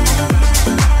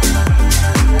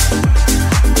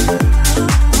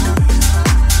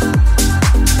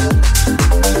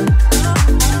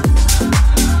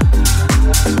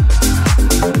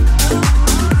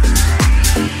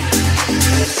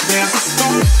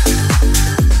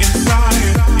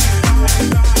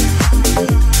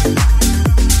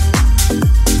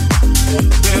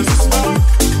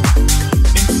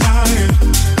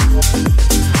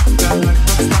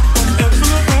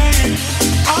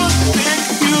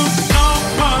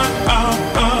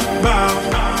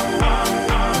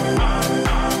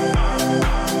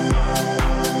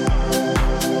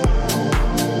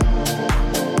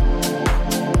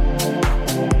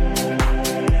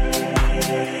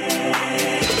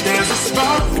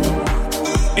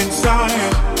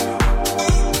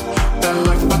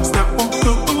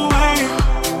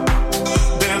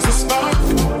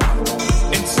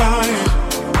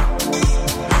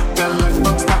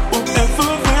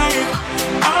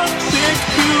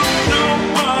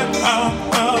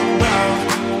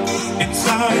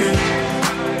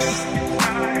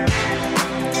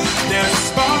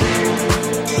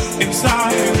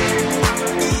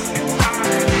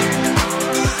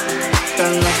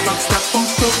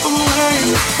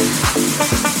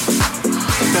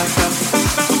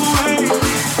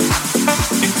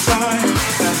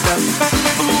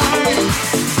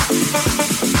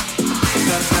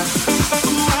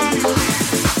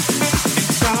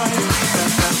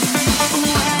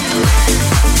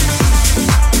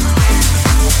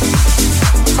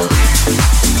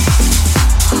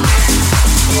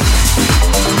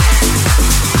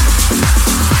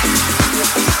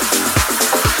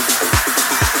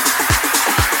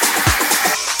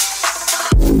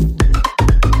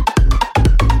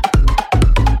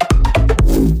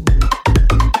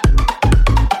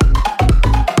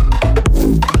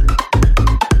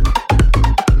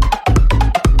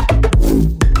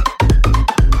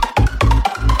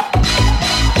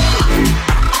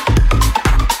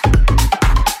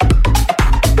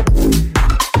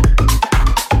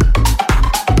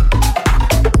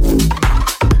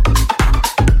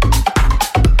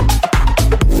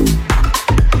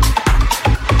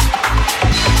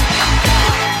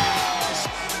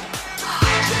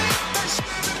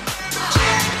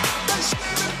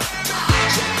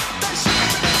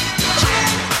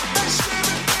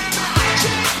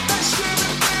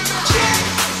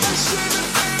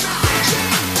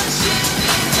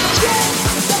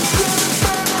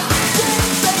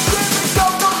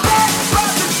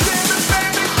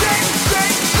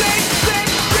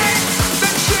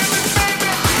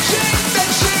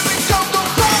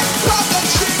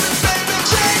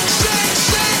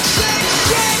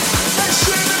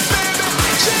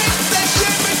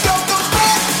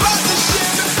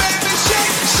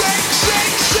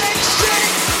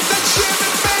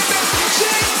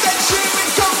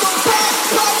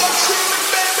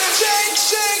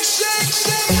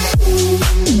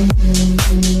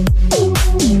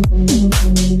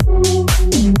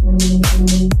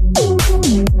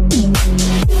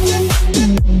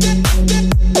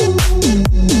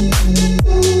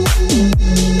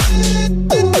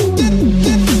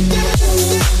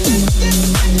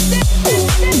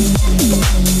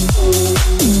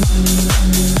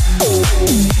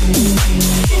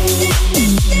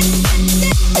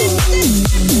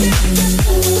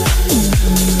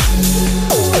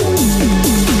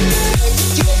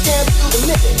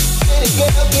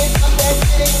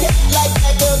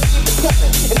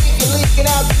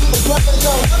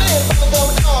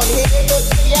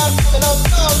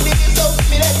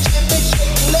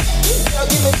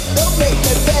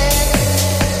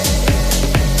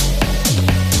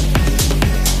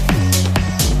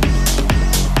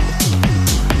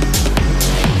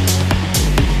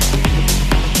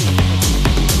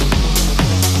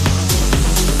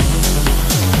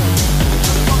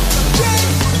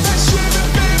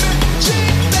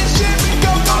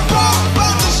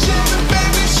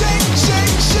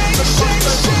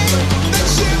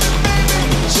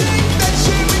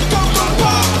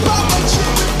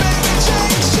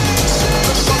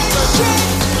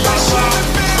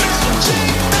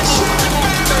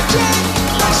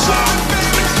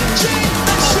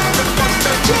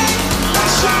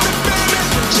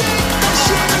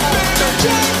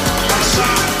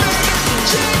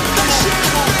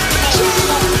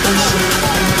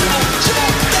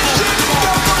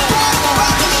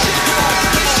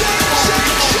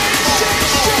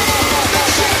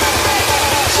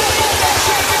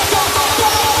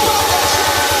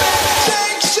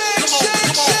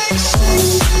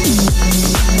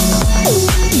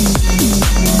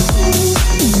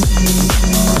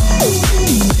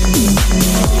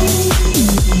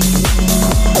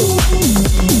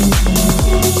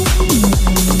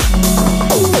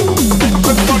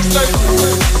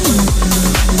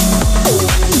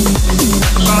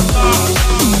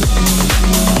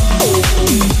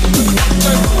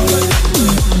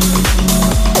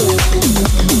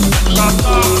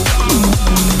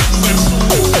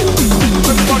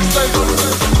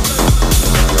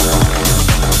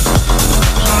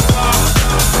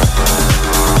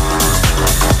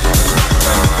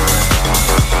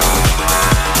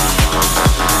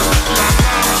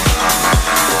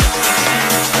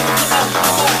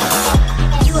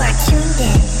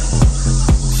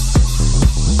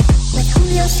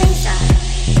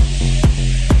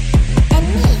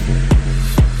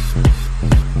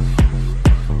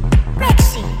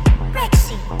 Rexy,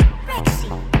 Rexy, Rexy,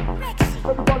 Rexy.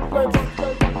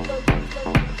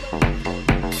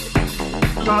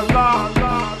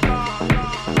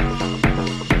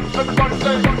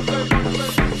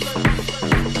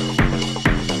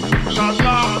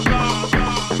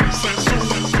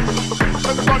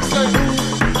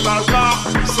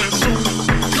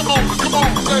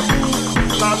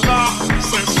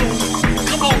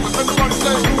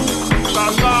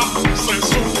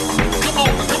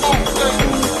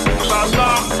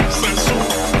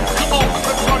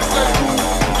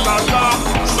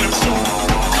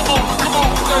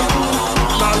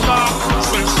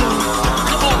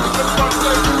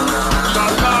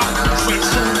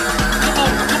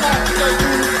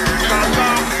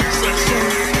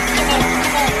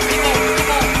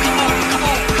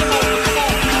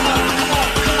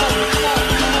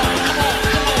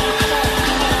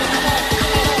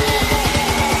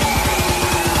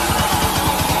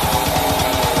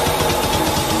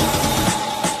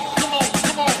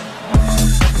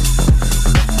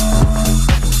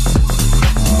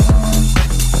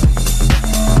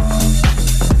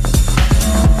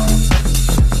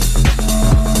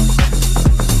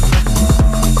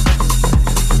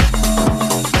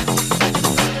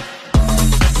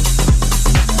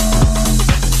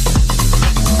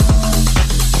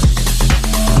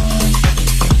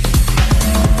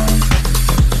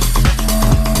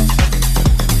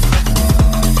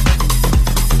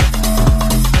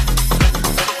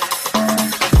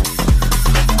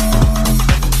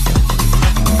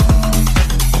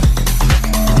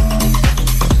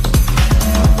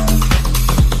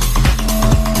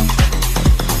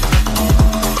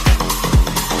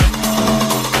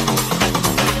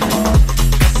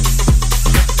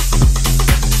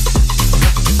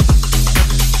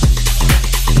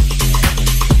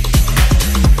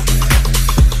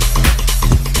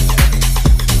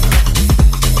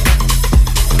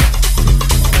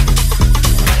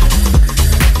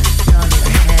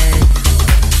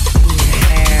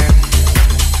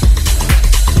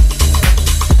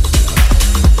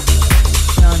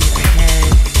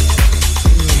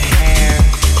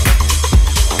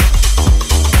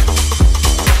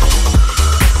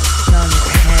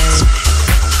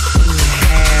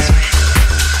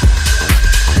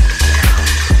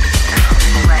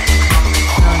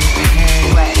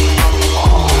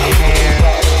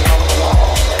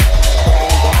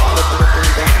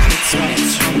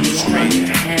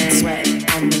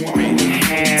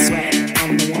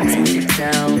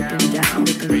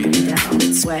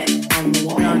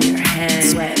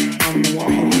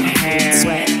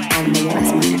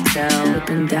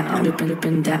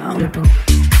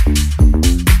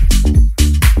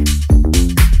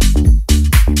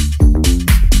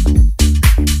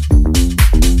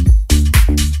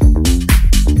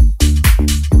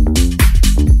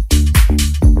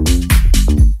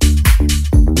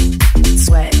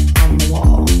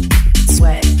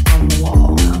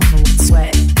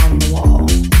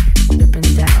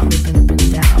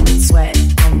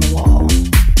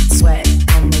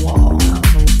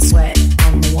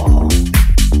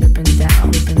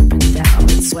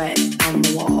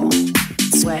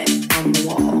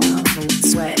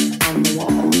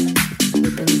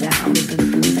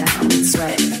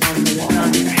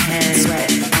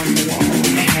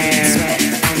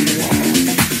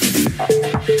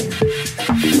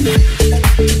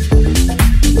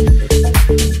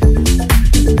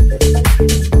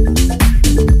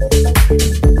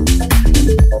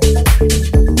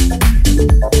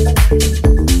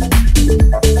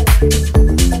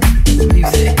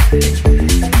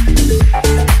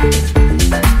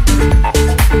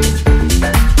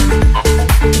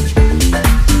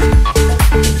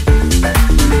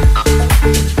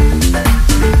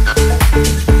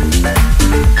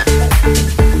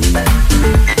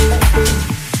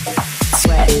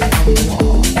 Sweat.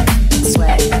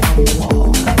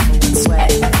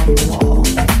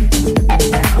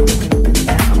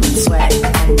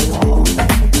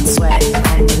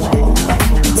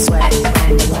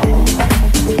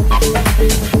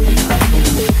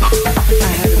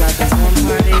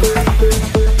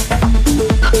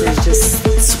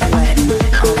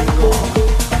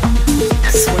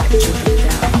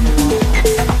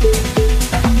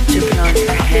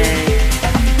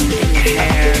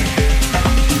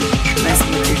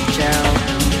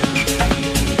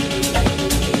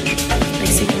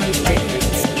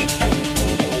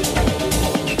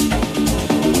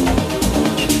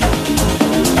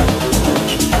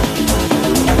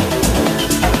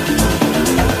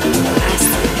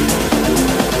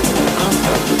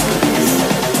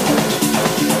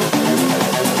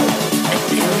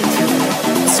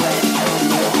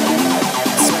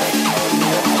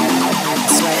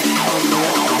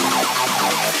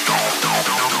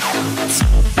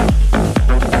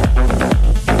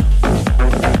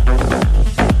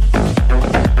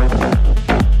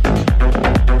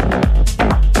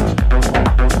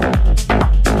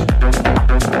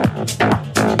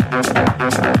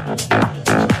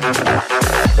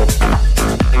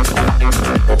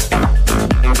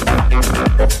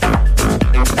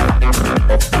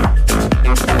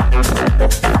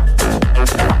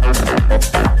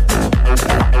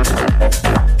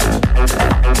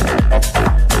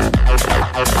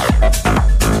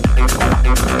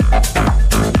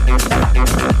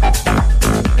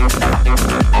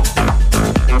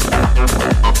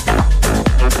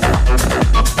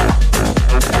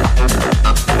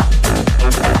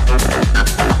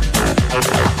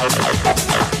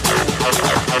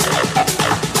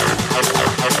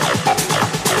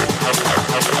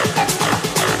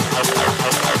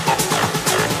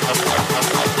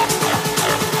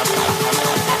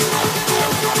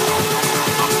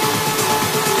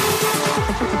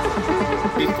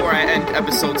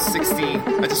 episode 60.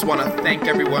 I just want to thank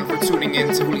everyone for tuning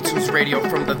in to Hooly Tunes Radio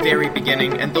from the very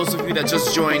beginning. And those of you that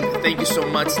just joined, thank you so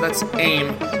much. Let's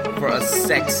aim for a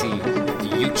sexy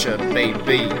future,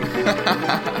 baby.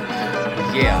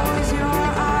 Yeah.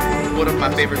 One of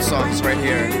my favorite songs right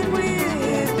here.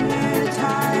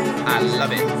 I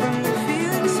love it.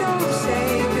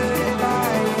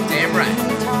 Damn right.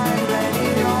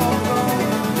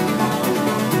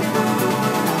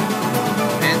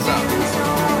 Hands up.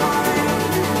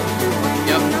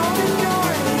 Yep.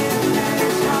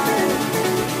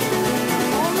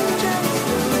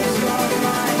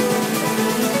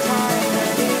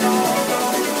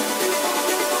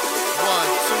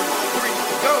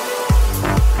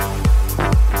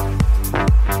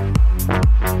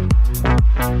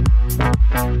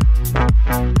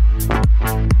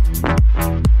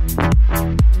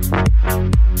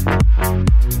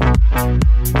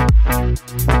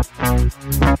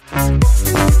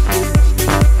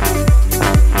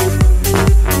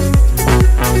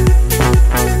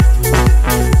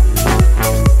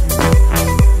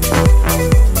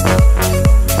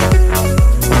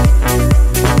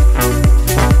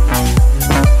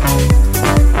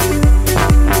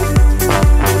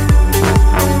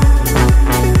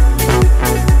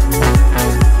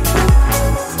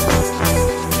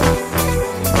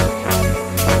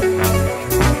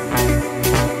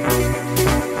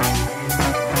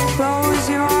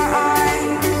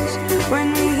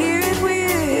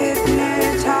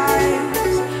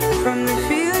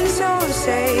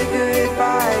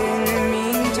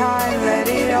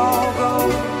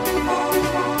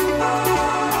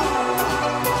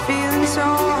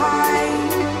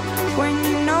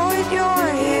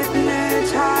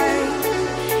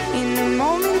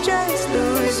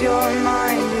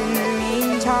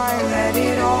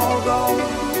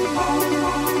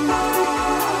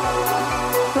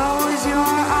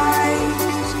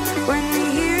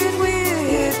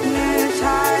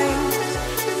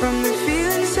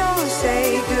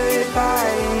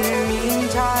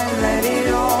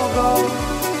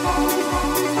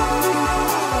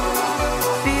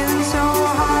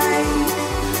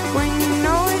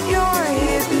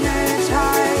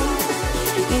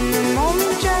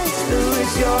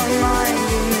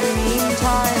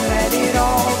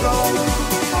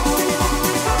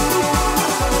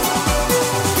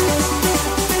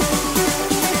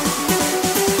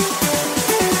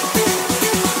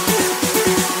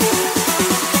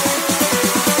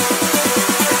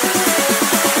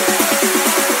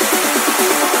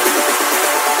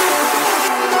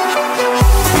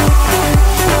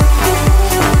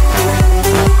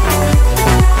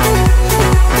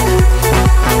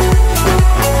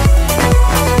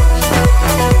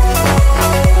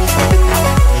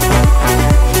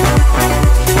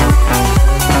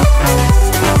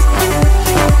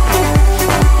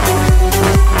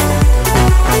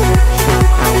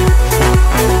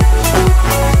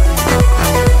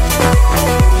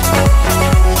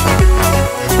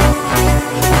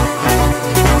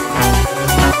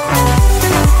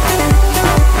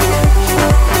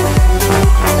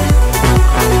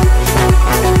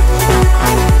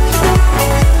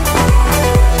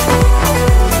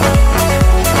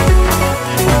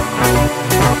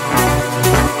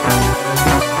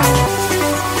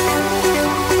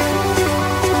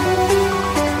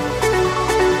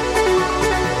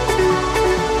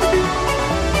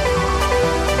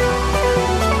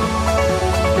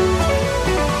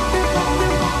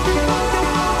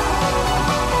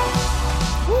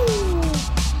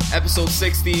 Episode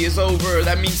 60 is over.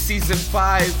 That means season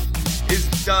 5 is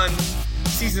done.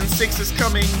 Season 6 is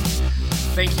coming.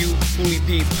 Thank you, Hooly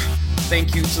Peep.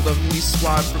 Thank you to the Hooly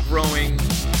Squad for growing.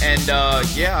 And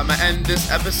yeah, I'm gonna end this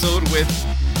episode with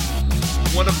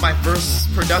one of my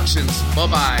first productions.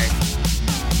 Bye-bye.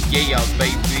 Yeah,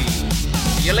 baby.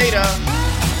 See you later.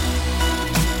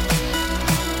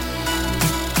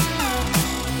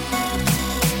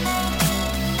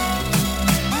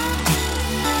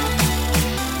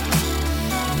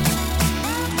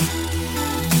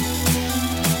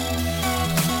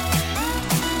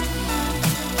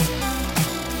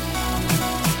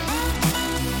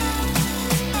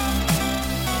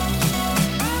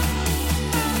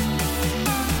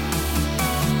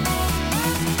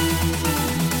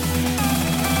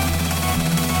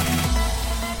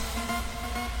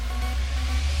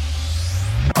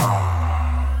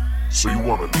 So you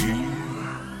wanna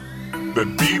leave?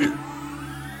 Then beat it.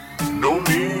 No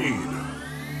need.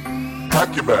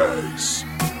 Pack your bags.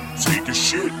 Take your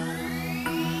shit.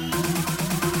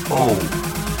 Oh.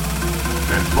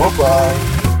 And bye-bye.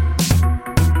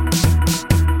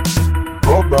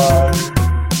 Bye-bye.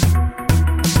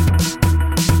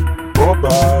 Bye-bye.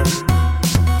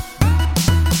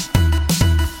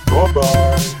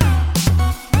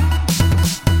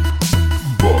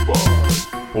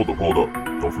 Hold up.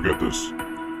 Don't forget this.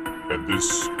 And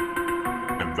this.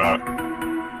 And that.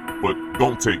 But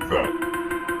don't take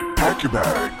that. Pack your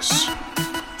bags.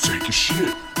 Take your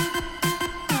shit.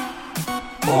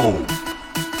 Oh.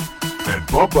 And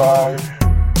bye-bye.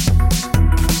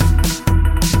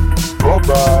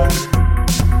 Bye-bye.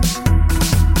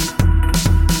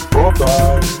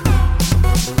 Bye-bye.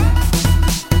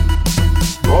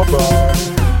 Bye-bye.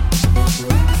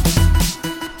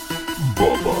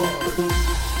 Bye-bye.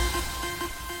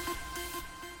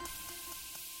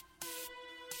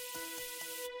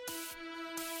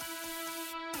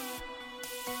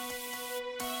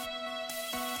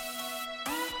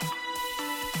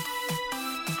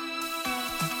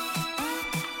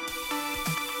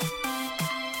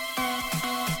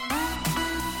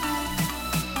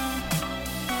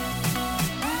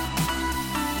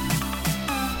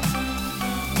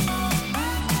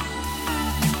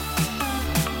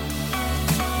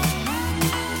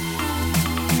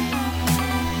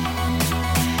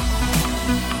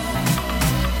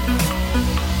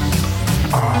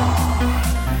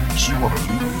 She wanna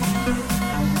leave?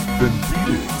 Then beat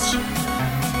it.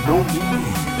 No need.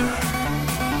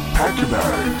 Pack your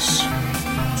bags.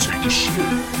 Take your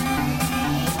shit.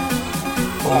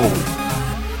 Oh.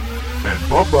 And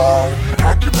bye-bye.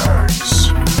 Pack your bags.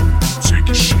 Take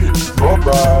your shit.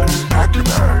 Bye-bye. Pack your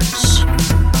bags.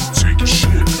 Take your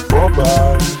shit.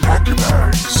 Bye-bye. Pack your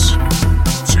bags.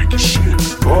 Take your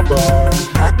shit. Bye-bye.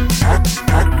 Pack.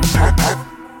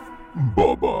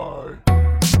 Bye-bye.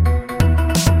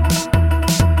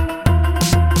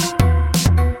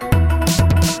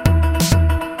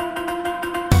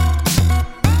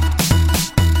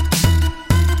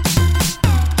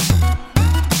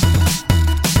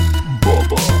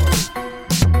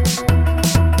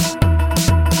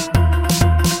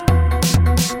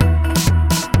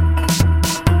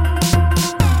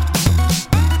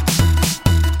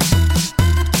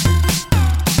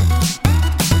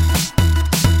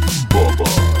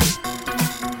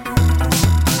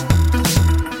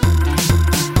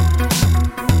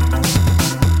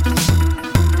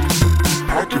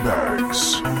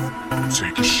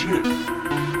 Take your shit.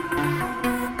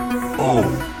 Oh.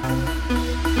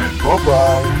 And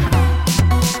bye-bye.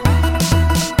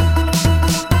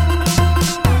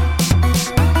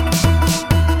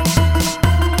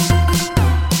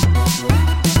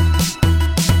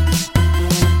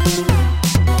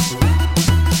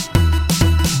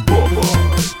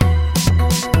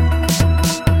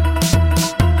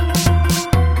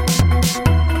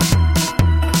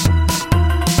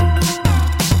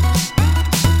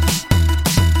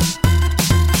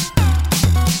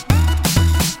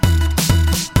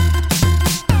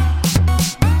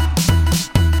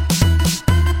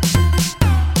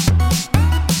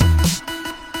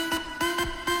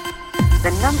 The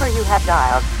number you have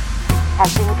dialed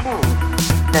has been changed.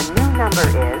 The new number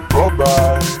is...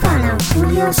 Bye-bye. Follow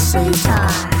Julio Cesar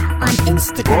on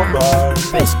Instagram,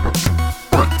 Facebook,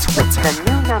 or Twitter. The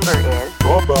new number is...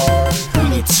 Bye-bye.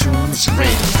 Hooli Tunes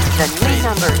Radio. The new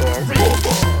number is...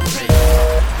 Bye-bye.